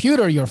your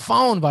computer, your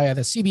phone via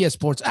the CBS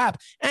Sports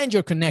app, and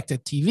your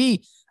connected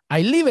TV.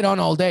 I leave it on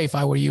all day if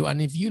I were you,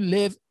 and if you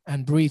live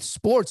and breathe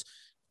sports,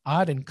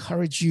 I'd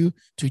encourage you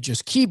to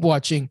just keep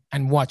watching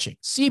and watching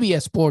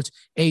CBS Sports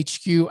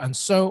HQ and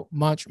so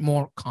much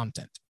more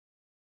content.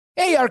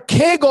 Hey, our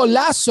Que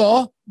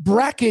Golazo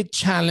bracket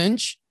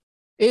challenge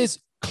is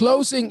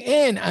closing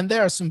in, and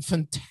there are some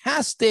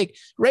fantastic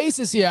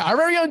races here. Our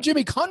very own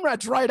Jimmy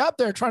Conrad's right up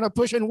there trying to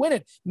push and win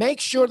it.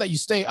 Make sure that you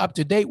stay up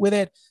to date with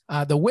it.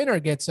 The winner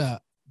gets a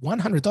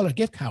 $100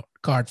 gift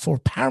card for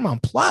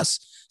Paramount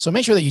Plus. So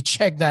make sure that you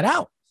check that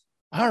out.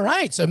 All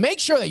right. So make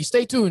sure that you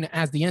stay tuned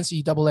as the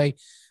NCAA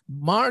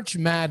March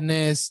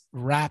Madness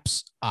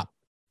wraps up.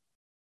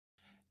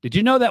 Did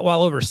you know that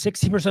while over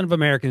 60% of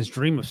Americans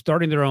dream of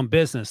starting their own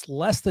business,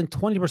 less than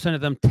 20%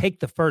 of them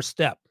take the first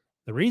step?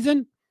 The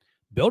reason?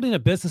 Building a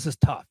business is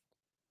tough.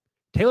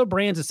 Taylor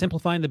Brands is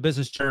simplifying the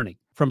business journey.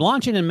 From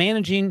launching and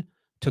managing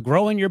to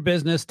growing your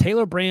business,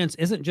 Taylor Brands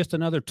isn't just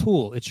another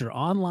tool. It's your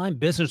online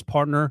business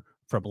partner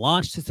from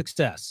launch to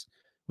success.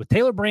 With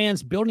Taylor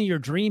Brands, building your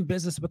dream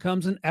business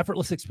becomes an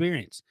effortless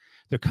experience.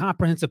 Their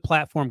comprehensive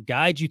platform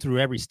guides you through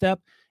every step,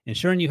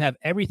 ensuring you have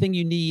everything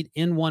you need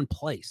in one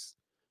place.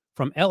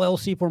 From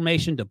LLC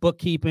formation to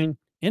bookkeeping,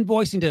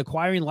 invoicing to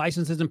acquiring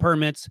licenses and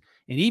permits,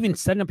 and even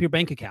setting up your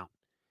bank account,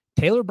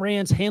 Taylor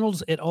Brands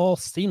handles it all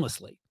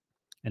seamlessly.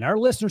 And our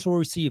listeners will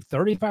receive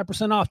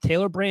 35% off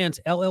Taylor Brands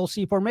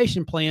LLC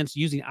formation plans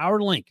using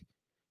our link,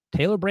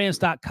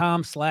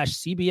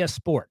 taylorbrands.com/CBS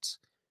Sports.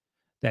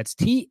 That's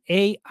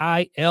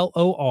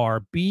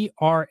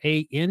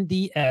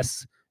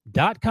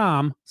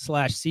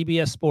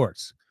TAILORBRANDS.com/CBS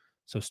Sports.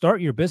 So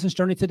start your business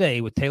journey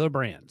today with Taylor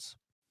Brands.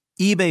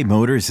 eBay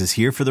Motors is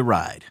here for the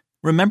ride.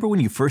 Remember when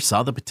you first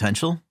saw the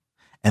potential?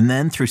 And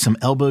then through some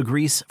elbow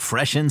grease,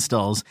 fresh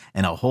installs,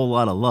 and a whole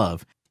lot of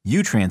love,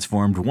 you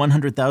transformed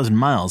 100,000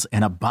 miles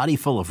and a body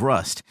full of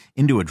rust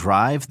into a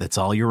drive that's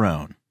all your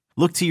own.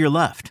 Look to your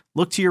left.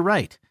 Look to your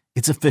right.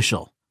 It's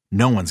official.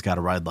 No one's got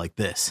a ride like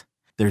this.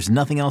 There's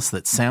nothing else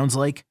that sounds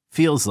like,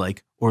 feels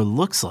like, or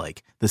looks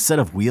like the set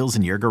of wheels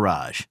in your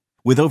garage.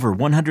 With over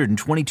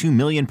 122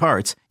 million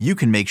parts, you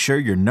can make sure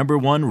your number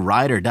one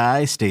ride or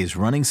die stays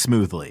running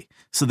smoothly,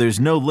 so there's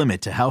no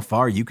limit to how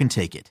far you can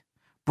take it.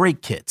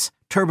 Brake kits,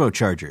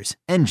 turbochargers,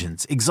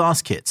 engines,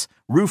 exhaust kits,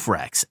 roof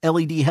racks,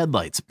 LED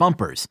headlights,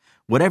 bumpers,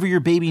 whatever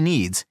your baby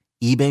needs,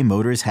 eBay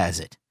Motors has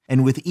it.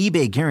 And with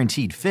eBay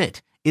Guaranteed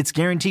Fit, it's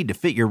guaranteed to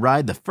fit your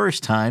ride the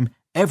first time,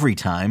 every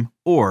time,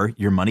 or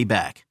your money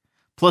back.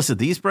 Plus at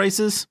these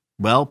prices,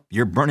 well,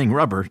 you're burning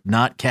rubber,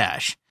 not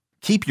cash.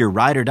 Keep your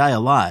ride or die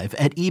alive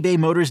at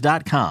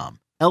ebaymotors.com.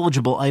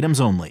 Eligible items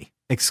only.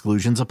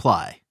 Exclusions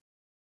apply.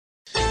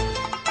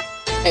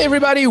 Hey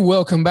everybody,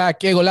 welcome back.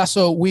 Que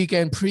Golazo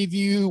Weekend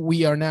Preview.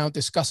 We are now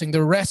discussing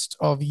the rest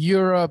of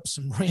Europe.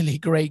 Some really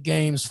great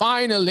games.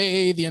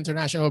 Finally, the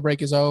international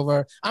break is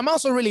over. I'm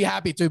also really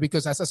happy too,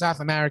 because as a South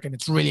American,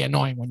 it's really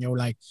annoying when you're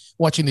like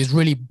watching these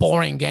really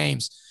boring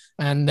games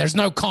and there's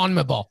no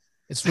CONMEBOL.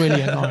 It's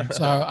really annoying.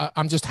 So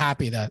I'm just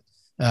happy that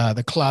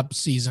the club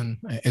season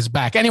is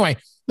back. Anyway,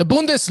 the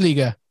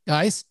Bundesliga,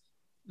 guys.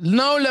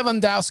 No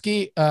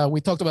Lewandowski. We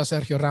talked about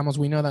Sergio Ramos.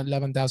 We know that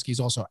Lewandowski is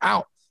also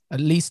out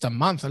at least a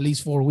month, at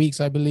least 4 weeks,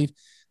 I believe.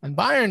 And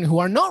Bayern, who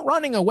are not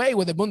running away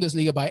with the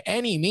Bundesliga by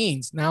any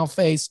means, now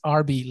face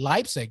RB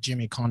Leipzig,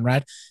 Jimmy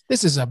Conrad.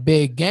 This is a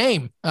big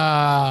game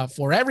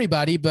for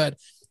everybody, but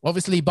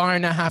obviously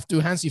Bayern now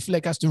Hansi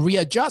Flick has to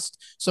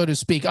readjust, so to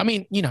speak. I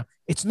mean,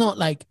 it's not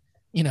like,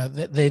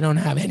 they don't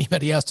have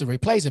anybody else to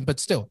replace him, but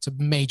still, it's a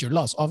major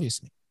loss,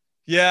 obviously.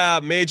 Yeah,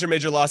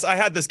 major loss. I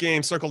had this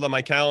game circled on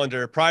my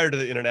calendar prior to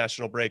the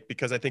international break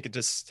because I think it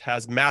just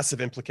has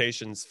massive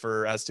implications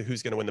as to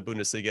who's going to win the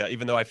Bundesliga,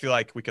 even though I feel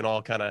like we can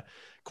all kind of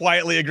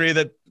quietly agree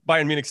that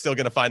Bayern Munich's still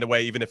going to find a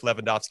way, even if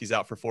Lewandowski's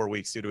out for 4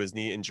 weeks due to his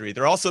knee injury.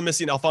 They're also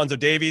missing Alphonso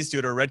Davies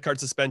due to a red card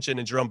suspension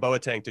and Jerome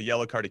Boateng to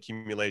yellow card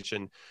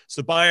accumulation.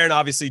 So Bayern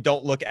obviously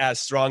don't look as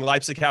strong.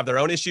 Leipzig have their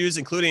own issues,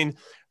 including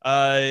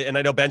and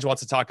I know Benj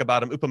wants to talk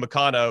about him,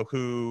 Upamecano,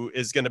 who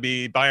is going to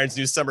be Bayern's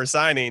new summer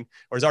signing,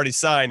 or has already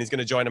signed. He's going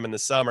to join him in the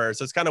summer.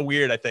 So it's kind of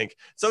weird, I think.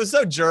 So it's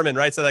so German,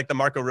 right? So like the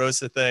Marco Rose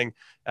thing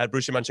at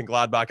Borussia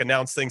Mönchengladbach,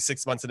 announce things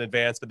 6 months in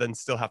advance, but then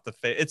still have to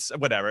it's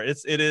whatever.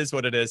 It is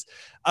what it is.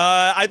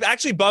 I've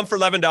actually bummed for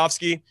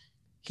Lewandowski.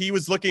 He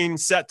was looking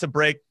set to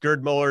break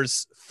Gerd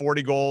Muller's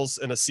 40 goals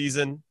in a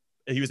season.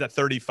 He was at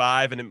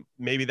 35, and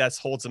maybe that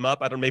holds him up.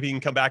 I don't know. Maybe he can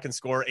come back and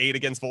score 8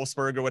 against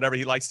Wolfsburg or whatever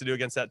he likes to do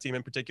against that team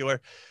in particular.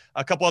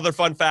 A couple other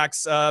fun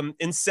facts.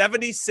 In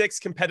 76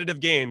 competitive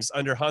games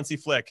under Hansi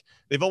Flick,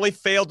 they've only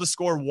failed to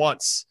score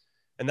once,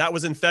 and that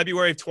was in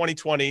February of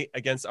 2020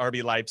 against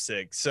RB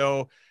Leipzig.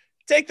 So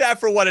take that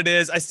for what it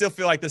is. I still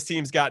feel like this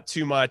team's got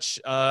too much.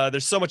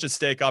 There's so much at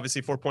stake.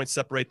 Obviously, 4 points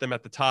separate them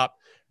at the top.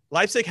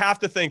 Leipzig have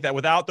to think that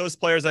without those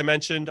players I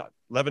mentioned,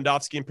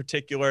 Lewandowski in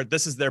particular,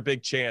 this is their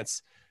big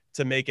chance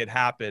to make it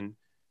happen.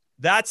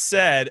 That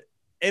said,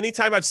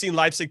 anytime I've seen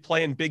Leipzig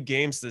play in big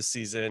games this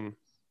season,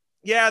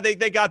 yeah, they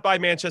got by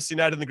Manchester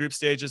United in the group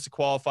stages to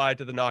qualify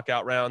to the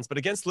knockout rounds. But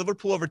against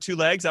Liverpool over 2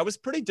 legs, I was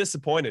pretty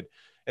disappointed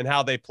in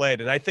how they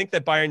played. And I think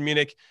that Bayern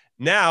Munich,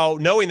 now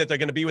knowing that they're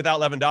going to be without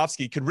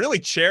Lewandowski, could really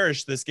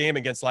cherish this game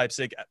against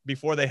Leipzig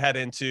before they head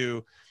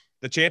into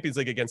the Champions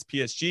League against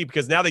PSG,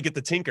 because now they get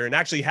to tinker and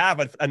actually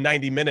have a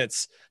 90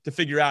 minutes to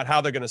figure out how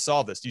they're going to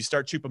solve this. Do you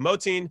start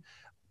Choupo-Moting?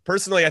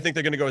 Personally, I think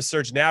they're going to go with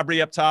Serge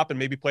Gnabry up top and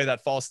maybe play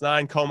that false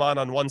 9, Coman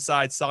on one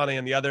side, Sane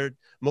on the other,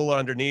 Muller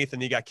underneath,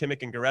 and you got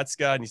Kimmich and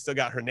Goretzka, and you still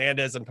got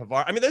Hernandez and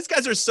Pavard. I mean, those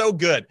guys are so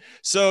good.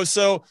 So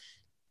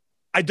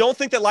I don't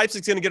think that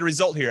Leipzig's going to get a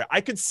result here. I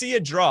could see a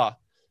draw,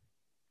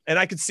 and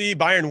I could see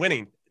Bayern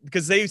winning.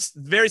 because they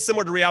very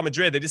similar to Real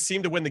Madrid. They just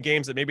seem to win the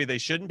games that maybe they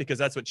shouldn't, because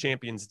that's what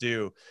champions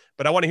do.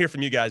 But I want to hear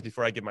from you guys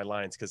before I give my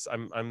lines, because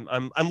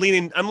I'm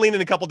leaning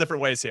a couple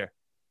different ways here.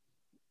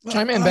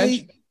 Chime in,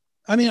 Ben.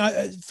 I mean,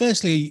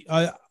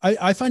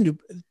 I find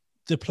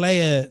the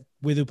player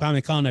with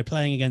Upamecano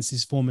playing against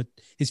his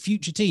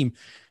future team,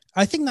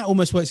 I think that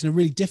almost works in a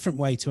really different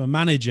way to a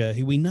manager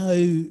who we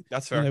know.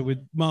 That's fair. You know,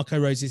 with Marco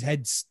Rose, his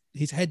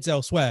head's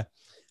elsewhere.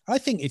 I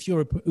think if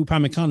you're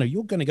Upamecano,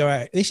 you're going to go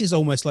out. This is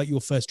almost like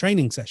your first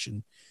training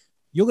session.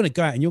 You're going to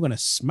go out and you're going to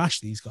smash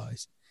these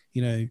guys.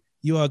 You know,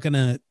 you are going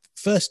to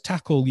first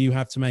tackle you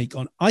have to make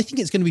on. I think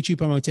it's going to be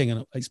Choupo-Moting, and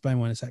I'll explain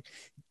why in a sec.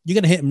 You're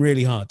going to hit them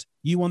really hard.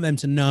 You want them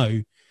to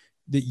know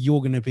that you're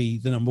going to be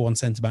the number one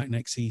centre back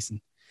next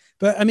season.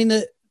 But I mean,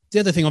 the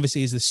other thing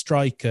obviously is the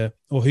striker,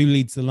 or who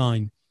leads the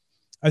line.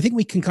 I think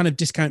we can kind of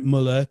discount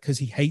Muller because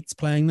he hates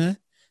playing there.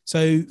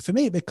 So for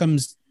me, it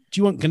becomes: do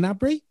you want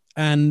Gnabry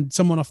and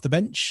someone off the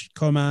bench,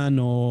 Coman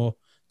or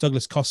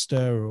Douglas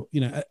Costa, or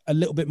a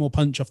little bit more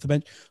punch off the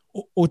bench,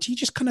 or do you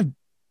just kind of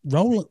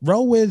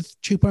roll with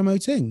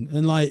Choupo-Moting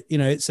and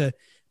it's a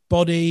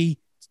body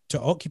to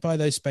occupy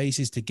those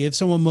spaces, to give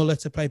someone Muller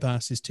to play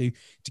passes to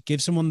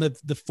give someone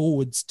the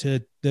forwards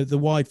to the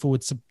wide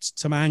forwards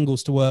some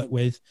angles to work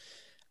with.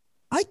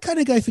 I kind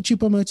of go for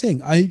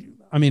Choupo-Moting.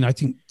 I mean, I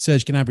think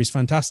Serge Gnabry is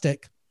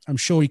fantastic. I'm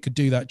sure he could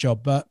do that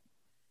job, but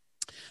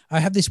I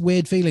have this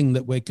weird feeling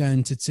that we're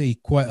going to see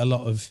we're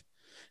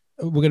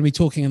going to be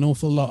talking an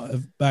awful lot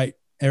about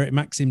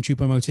Eric-Maxim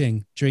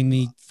Choupo-Moting during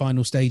the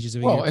final stages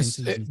of European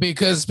season.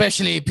 Because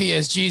especially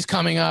PSG is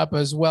coming up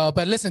as well.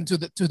 But listen, to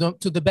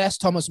the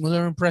best Thomas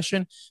Muller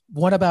impression,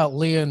 what about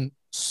Leon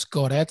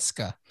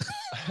Goretzka?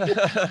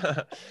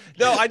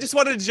 No, I just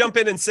wanted to jump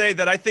in and say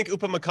that I think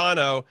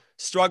Upamecano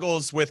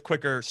struggles with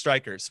quicker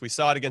strikers. We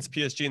saw it against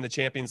PSG in the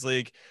Champions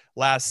League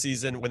last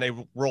season when they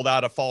rolled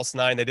out a false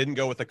nine. They didn't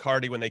go with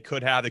Icardi when they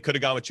could have. They could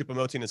have gone with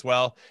Choupo-Moting as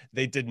well.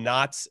 They did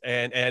not.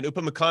 And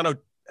Upamecano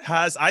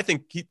has, I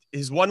think,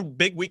 his one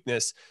big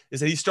weakness is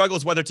that he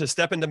struggles whether to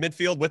step into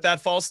midfield with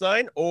that false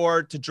nine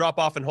or to drop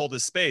off and hold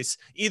his space.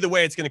 Either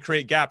way, it's going to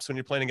create gaps when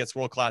you're playing against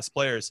world-class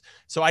players.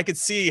 So I could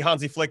see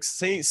Hansi Flick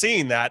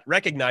seeing that,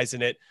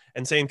 recognizing it,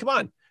 and saying, come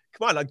on,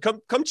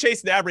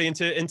 chase Gnabry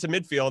into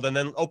midfield and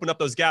then open up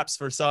those gaps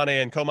for Sane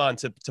and Coman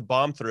to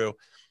bomb through.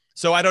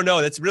 So I don't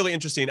know. That's really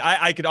interesting.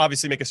 I could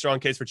obviously make a strong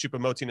case for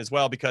Choupo-Moting as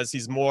well, because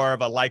he's more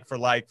of a like for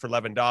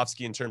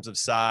Lewandowski in terms of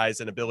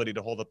size and ability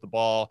to hold up the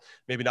ball.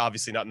 Maybe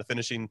obviously not in the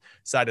finishing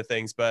side of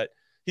things, but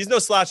he's no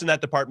slouch in that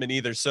department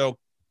either. So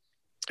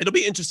it'll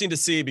be interesting to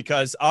see,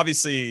 because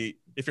obviously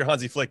if you're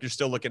Hansi Flick, you're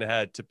still looking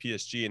ahead to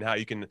PSG and how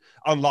you can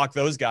unlock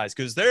those guys,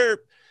 because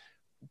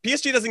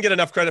PSG doesn't get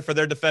enough credit for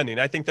their defending.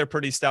 I think they're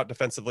pretty stout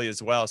defensively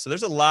as well. So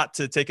there's a lot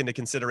to take into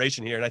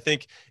consideration here. And I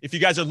think if you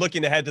guys are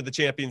looking ahead to the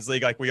Champions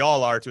League, like we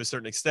all are to a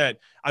certain extent,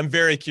 I'm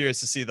very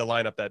curious to see the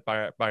lineup that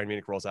Bayern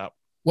Munich rolls out.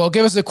 Well,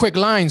 give us the quick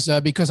lines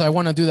because I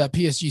want to do that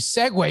PSG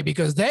segue,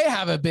 because they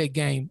have a big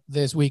game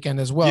this weekend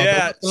as well.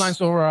 Yeah. The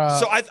lines over,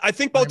 so I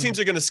think both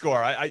teams are going to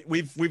score.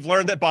 We've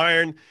learned that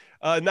Bayern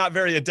not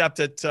very adept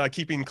at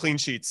keeping clean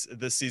sheets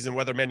this season,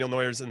 whether Manuel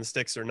Neuer's in the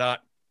sticks or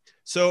not.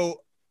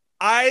 So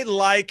I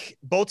like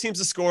both teams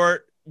to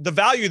score. The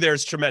value there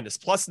is tremendous.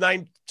 Plus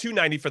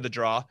 290 for the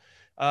draw,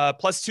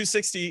 plus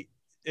 260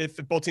 if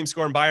both teams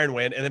score and Bayern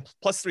win, and then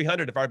plus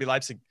 300 if RB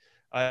Leipzig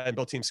and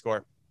both teams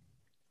score.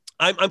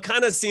 I'm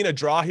kind of seeing a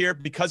draw here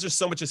because there's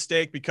so much at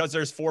stake, because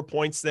there's 4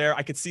 points there.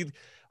 I could see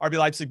RB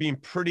Leipzig being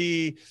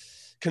pretty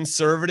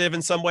conservative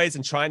in some ways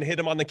and trying to hit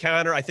him on the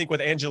counter. I think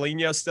with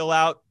Angelino still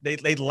out,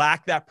 they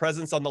lack that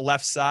presence on the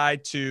left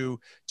side to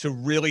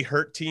really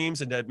hurt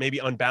teams and to maybe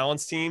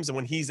unbalance teams. And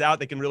when he's out,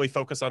 they can really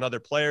focus on other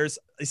players.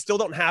 They still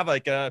don't have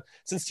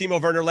since Timo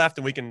Werner left,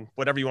 and we can,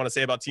 whatever you want to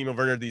say about Timo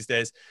Werner these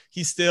days,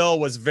 he still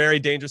was very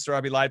dangerous to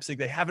RB Leipzig.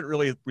 They haven't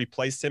really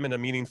replaced him in a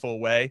meaningful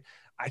way.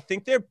 I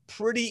think they're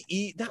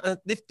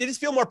they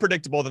just feel more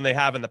predictable than they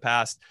have in the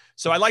past.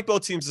 So I like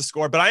both teams to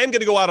score, but I am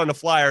going to go out on a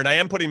flyer, and I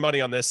am putting money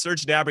on this.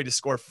 Serge Gnabry to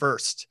score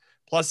first,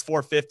 plus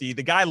 450.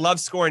 The guy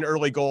loves scoring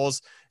early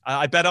goals.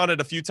 I bet on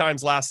it a few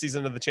times last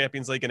season of the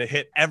Champions League, and it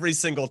hit every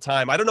single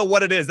time. I don't know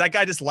what it is. That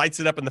guy just lights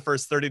it up in the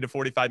first 30 to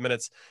 45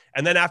 minutes.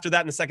 And then after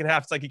that, in the second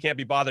half, it's like he can't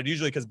be bothered,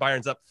 usually because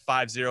Bayern's up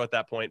 5-0 at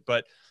that point.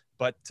 But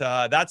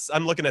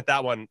I'm looking at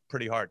that one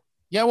pretty hard.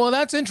 Yeah, well,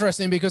 that's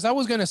interesting, because I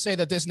was going to say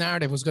that this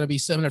narrative was going to be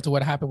similar to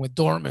what happened with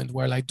Dortmund,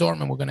 where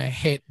Dortmund were going to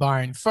hit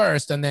Bayern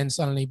first and then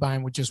suddenly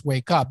Bayern would just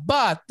wake up.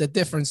 But the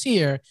difference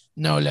here,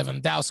 no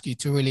Lewandowski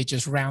to really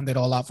just round it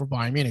all up for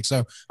Bayern Munich.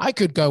 So I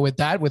could go with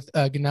that, with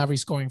Gnabry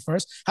scoring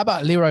first. How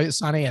about Leroy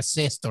Sané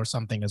assist or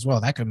something as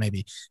well? That could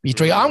maybe be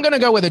tricky. I'm going to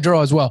go with a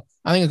draw as well.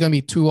 I think it's going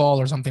to be 2-2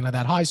 or something like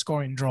that. High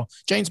scoring draw.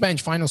 James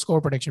Bench, final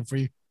score prediction for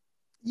you.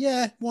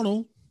 Yeah,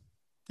 1-1.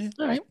 Yeah.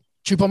 All right.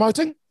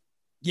 Choupo-Moting?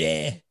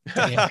 Yeah.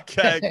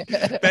 Okay.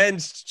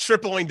 Ben's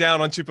tripling down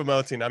on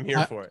Choupo-Moting. I'm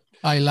here for it.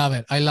 I love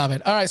it.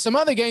 All right. Some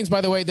other games,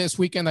 by the way, this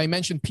weekend. I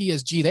mentioned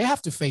PSG. They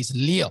have to face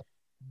Lille.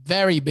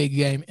 Very big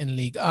game in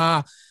Ligue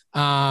A.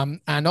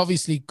 And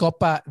obviously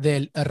Copa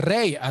del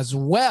Rey as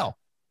well.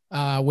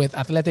 with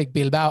Athletic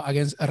Bilbao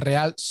against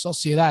Real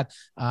Sociedad,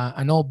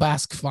 an old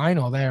Basque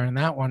final there in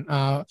that one.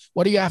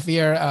 What do you have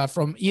here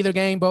from either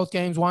game, both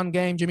games, one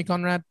game, Jimmy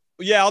Conrad?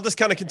 Yeah, I'll just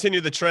kind of continue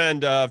the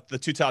trend of the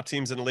two top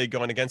teams in the league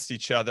going against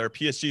each other.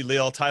 PSG,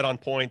 Lille tied on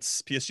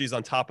points. PSG's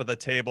on top of the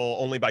table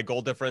only by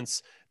goal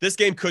difference. This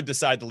game could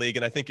decide the league,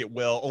 and I think it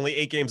will. Only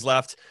 8 games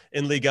left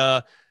in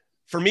Liga.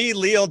 For me,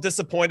 Lille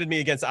disappointed me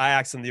against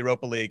Ajax in the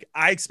Europa League.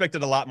 I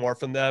expected a lot more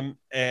from them,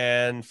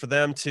 and for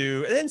them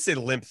to, I didn't say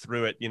limp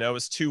through it. It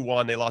was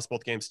 2-1. They lost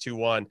both games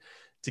 2-1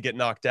 to get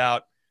knocked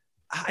out.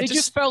 I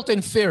just felt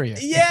inferior.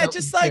 Yeah,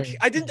 just inferior.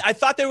 I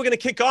thought they were going to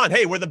kick on.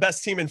 Hey, we're the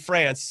best team in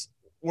France.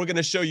 We're going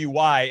to show you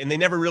why. And they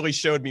never really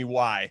showed me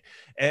why.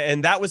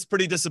 And that was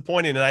pretty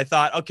disappointing. And I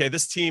thought, okay,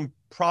 this team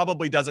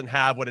probably doesn't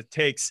have what it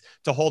takes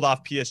to hold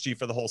off PSG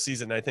for the whole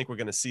season. And I think we're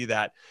going to see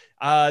that.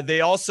 They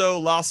also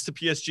lost to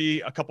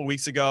PSG a couple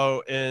weeks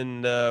ago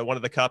in one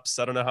of the cups.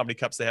 I don't know how many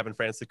cups they have in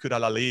France, the Coupe de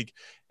la Ligue,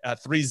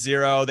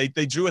 3-0.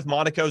 They drew with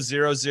Monaco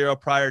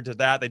 0-0 prior to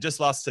that. They just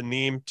lost to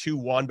Nîmes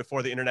 2-1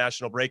 before the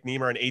international break.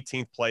 Nîmes are in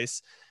 18th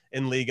place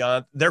in Ligue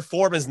 1. Their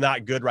form is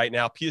not good right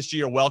now.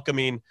 PSG are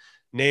welcoming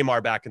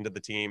Neymar back into the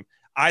team.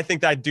 I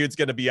think that dude's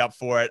going to be up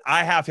for it.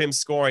 I have him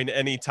scoring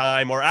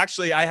anytime, or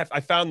actually I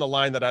found the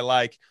line that I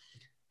like.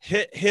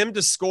 Hit him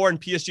to score and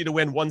PSG to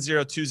win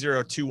 1-0,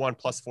 2-0, 2-1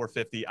 plus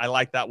 450. I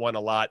like that one a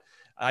lot.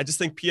 I just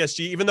think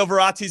PSG, even though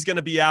Verratti's going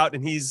to be out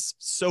and he's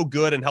so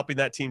good in helping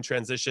that team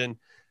transition,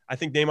 I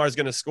think Neymar is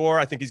going to score.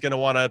 I think he's going to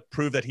want to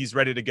prove that he's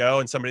ready to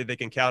go and somebody they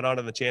can count on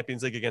in the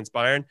Champions League against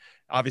Bayern.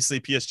 Obviously,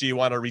 PSG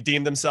want to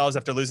redeem themselves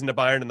after losing to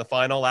Bayern in the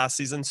final last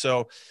season.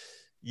 So,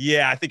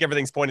 yeah, I think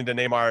everything's pointing to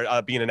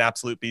Neymar being an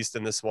absolute beast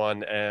in this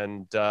one.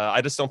 And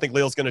I just don't think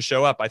Lille's going to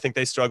show up. I think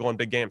they struggle in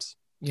big games.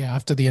 Yeah,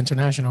 after the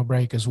international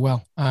break as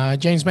well.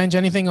 James Benge,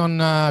 anything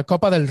on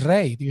Copa del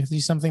Rey? Do you see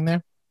something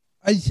there?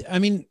 I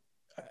mean,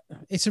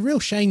 it's a real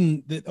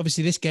shame that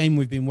obviously this game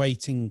we've been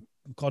waiting,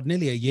 God,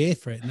 nearly a year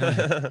for it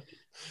now.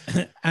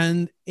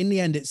 And in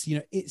the end,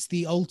 it's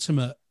the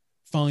ultimate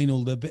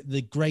final,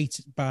 the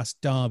great Basque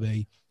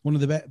derby, one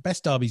of the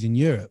best derbies in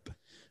Europe.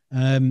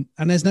 And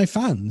there's no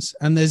fans,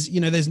 and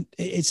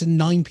it's a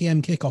 9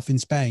 p.m. kickoff in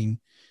Spain,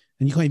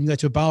 and you can't even go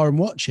to a bar and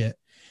watch it.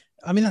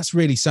 I mean, that's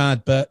really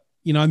sad, but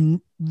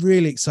I'm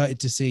really excited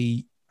to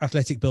see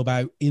Athletic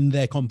Bilbao in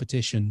their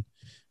competition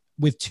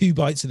with 2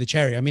 bites of the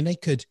cherry. I mean, they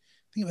could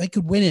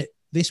win it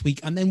this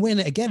week and then win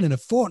it again in a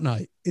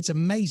fortnight. It's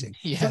amazing.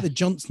 Yeah. It's like the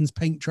Johnson's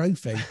Paint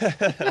Trophy.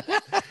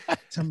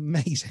 It's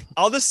amazing.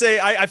 I'll just say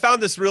I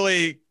found this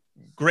really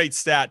great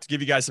stat to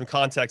give you guys some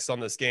context on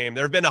this game.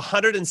 There have been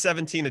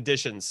 117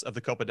 editions of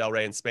the Copa del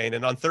Rey in Spain,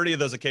 and on 30 of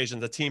those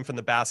occasions, a team from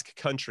the Basque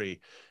country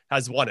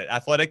has won it.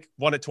 Athletic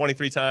won it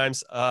 23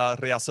 times.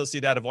 Real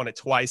Sociedad have won it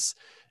twice.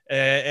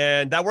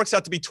 And that works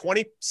out to be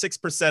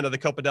 26% of the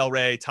Copa del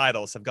Rey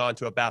titles have gone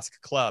to a Basque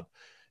club.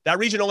 That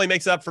region only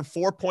makes up for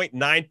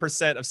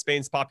 4.9% of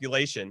Spain's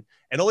population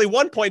and only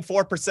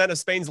 1.4% of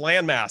Spain's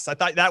landmass. I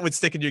thought that would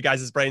stick in you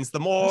guys' brains. The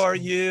more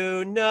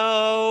you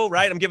know,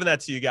 right? I'm giving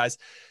that to you guys.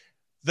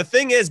 The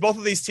thing is, both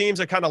of these teams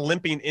are kind of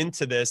limping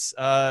into this.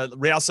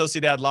 Real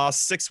Sociedad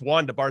lost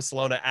 6-1 to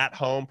Barcelona at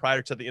home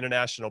prior to the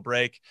international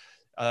break.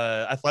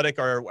 Athletic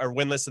are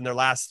winless in their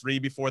last 3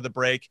 before the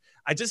break.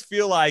 I just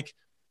feel like,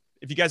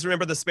 if you guys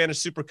remember the Spanish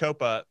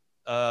Supercopa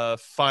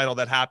final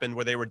that happened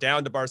where they were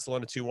down to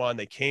Barcelona 2-1,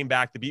 they came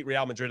back to beat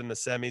Real Madrid in the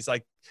semis.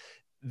 Like,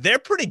 they're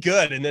pretty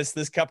good in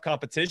this cup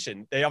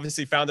competition. They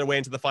obviously found their way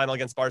into the final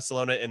against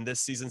Barcelona in this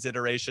season's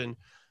iteration.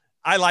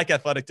 I like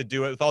Athletic to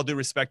do it. With all due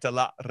respect to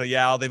La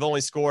Real, they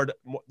haven't scored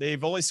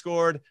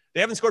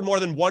more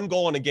than 1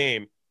 goal in a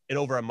game in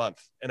over a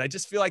month. And I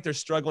just feel like they're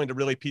struggling to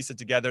really piece it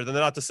together. They're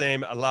not the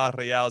same La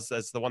Real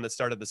as the one that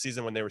started the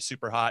season when they were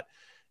super hot.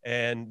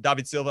 And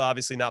David Silva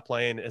obviously not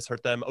playing has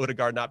hurt them.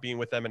 Odegaard not being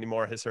with them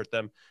anymore has hurt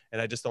them.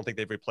 And I just don't think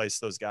they've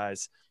replaced those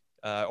guys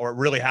or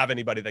really have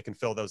anybody that can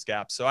fill those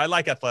gaps. So I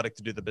like Athletic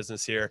to do the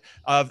business here.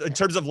 In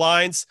terms of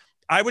lines,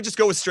 I would just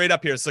go with straight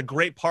up here. It's a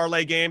great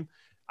parlay game.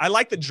 I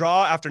like the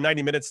draw after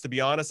 90 minutes, to be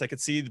honest. I could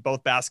see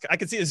both Basque. I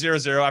could see a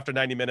 0-0 after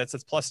 90 minutes.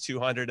 It's plus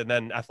 200 and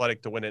then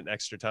Athletic to win it in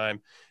extra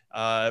time.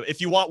 If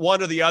you want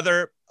one or the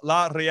other,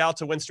 La Real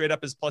to win straight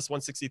up is plus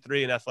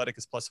 163 and Athletic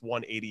is plus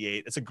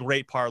 188. It's a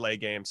great parlay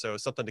game, so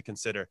something to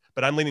consider.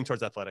 But I'm leaning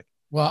towards Athletic.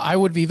 Well, I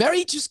would be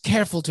very just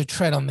careful to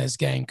tread on this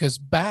game because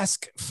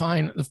Basque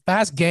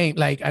game,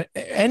 like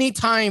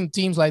anytime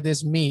teams like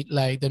this meet,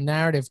 like the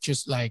narrative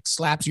just like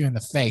slaps you in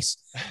the face.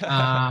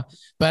 But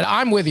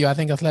I'm with you. I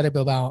think Athletic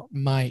Bilbao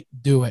might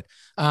do it.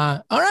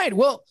 All right.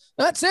 Well,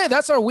 that's it.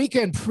 That's our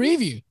weekend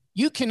preview.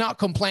 You cannot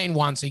complain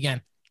once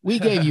again. We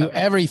gave you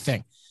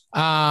everything.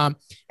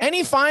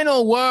 Any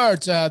final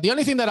words? The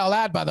only thing that I'll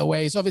add, by the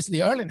way, is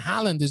obviously Erling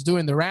Haaland is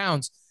doing the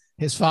rounds.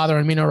 His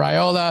father, Mino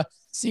Raiola,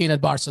 seen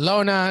at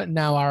Barcelona.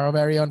 Now our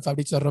very own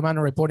Fabrizio Romano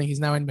reporting he's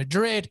now in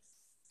Madrid,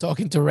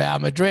 talking to Real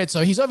Madrid.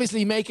 So he's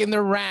obviously making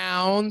the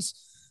rounds,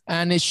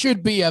 and it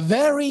should be a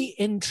very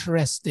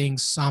interesting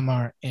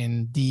summer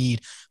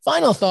indeed.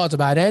 Final thoughts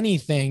about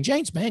anything?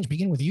 James Benge,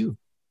 begin with you.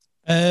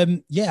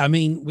 Yeah, I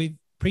mean, we've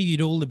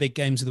previewed all the big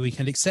games of the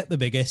weekend except the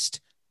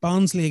biggest.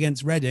 Barnsley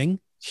against Reading,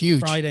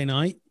 Huge. Friday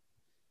night.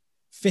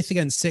 5th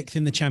against 6th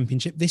in the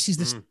Championship. This is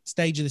the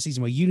stage of the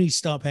season where you need to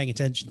start paying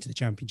attention to the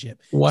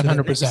Championship.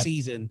 100%. Next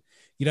season,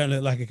 you don't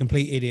look like a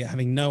complete idiot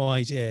having no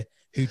idea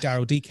who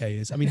Daryl DK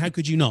is. I mean, how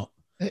could you not?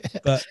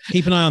 But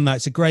keep an eye on that.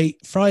 It's a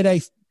great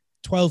Friday,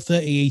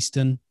 12:30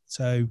 Eastern.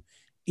 So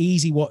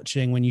easy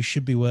watching when you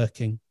should be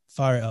working.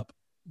 Fire it up.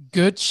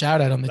 Good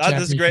shout out on the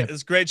championship. That's great.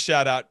 It's a great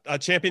shout out.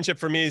 Championship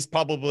for me is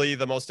probably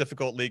the most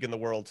difficult league in the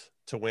world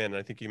to win.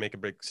 I think you make a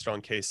big,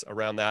 strong case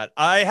around that.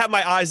 I have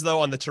my eyes, though,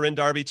 on the Turin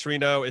derby.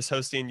 Torino is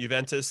hosting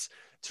Juventus.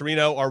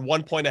 Torino are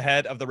 1 point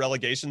ahead of the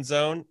relegation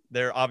zone.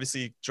 They're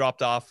obviously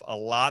dropped off a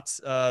lot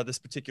this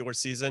particular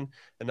season.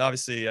 And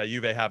obviously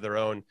Juve have their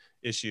own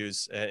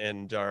issues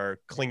and are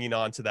clinging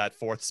on to that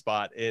 4th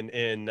spot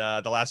in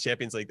the last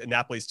Champions League.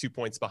 Napoli's 2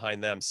 points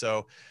behind them.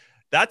 So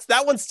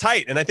that one's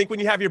tight. And I think when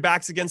you have your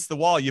backs against the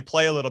wall, you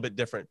play a little bit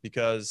different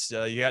because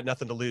you got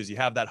nothing to lose. You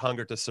have that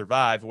hunger to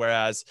survive.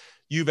 Whereas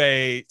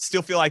Juve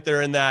still feel like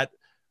they're in that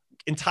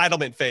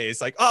entitlement phase.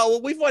 Like, oh,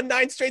 well, we've won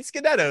 9 straight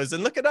Scudettos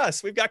and look at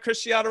us. We've got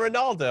Cristiano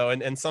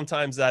Ronaldo. And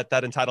sometimes that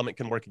entitlement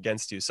can work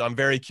against you. So I'm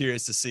very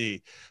curious to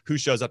see who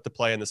shows up to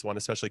play in this one,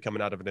 especially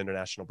coming out of an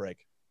international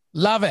break.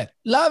 Love it.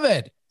 Love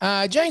it.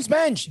 James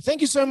Bench,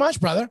 thank you so much,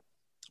 brother.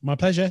 My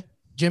pleasure.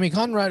 Jimmy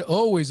Conrad,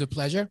 always a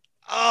pleasure.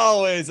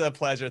 Always a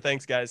pleasure.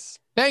 Thanks, guys.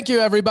 Thank you,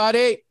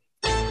 everybody.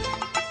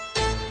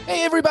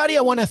 Hey, everybody.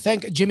 I want to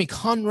thank Jimmy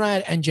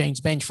Conrad and James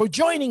Bench for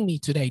joining me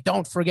today.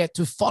 Don't forget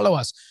to follow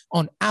us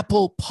on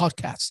Apple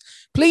Podcasts.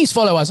 Please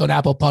follow us on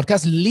Apple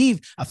Podcasts.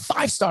 Leave a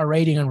 5-star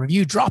rating and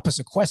review. Drop us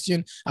a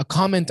question, a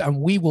comment, and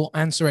we will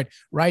answer it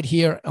right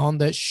here on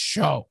the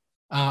show.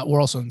 We're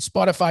also on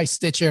Spotify,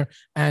 Stitcher,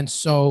 and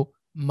so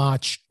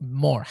much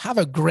more. Have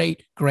a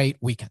great, great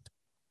weekend.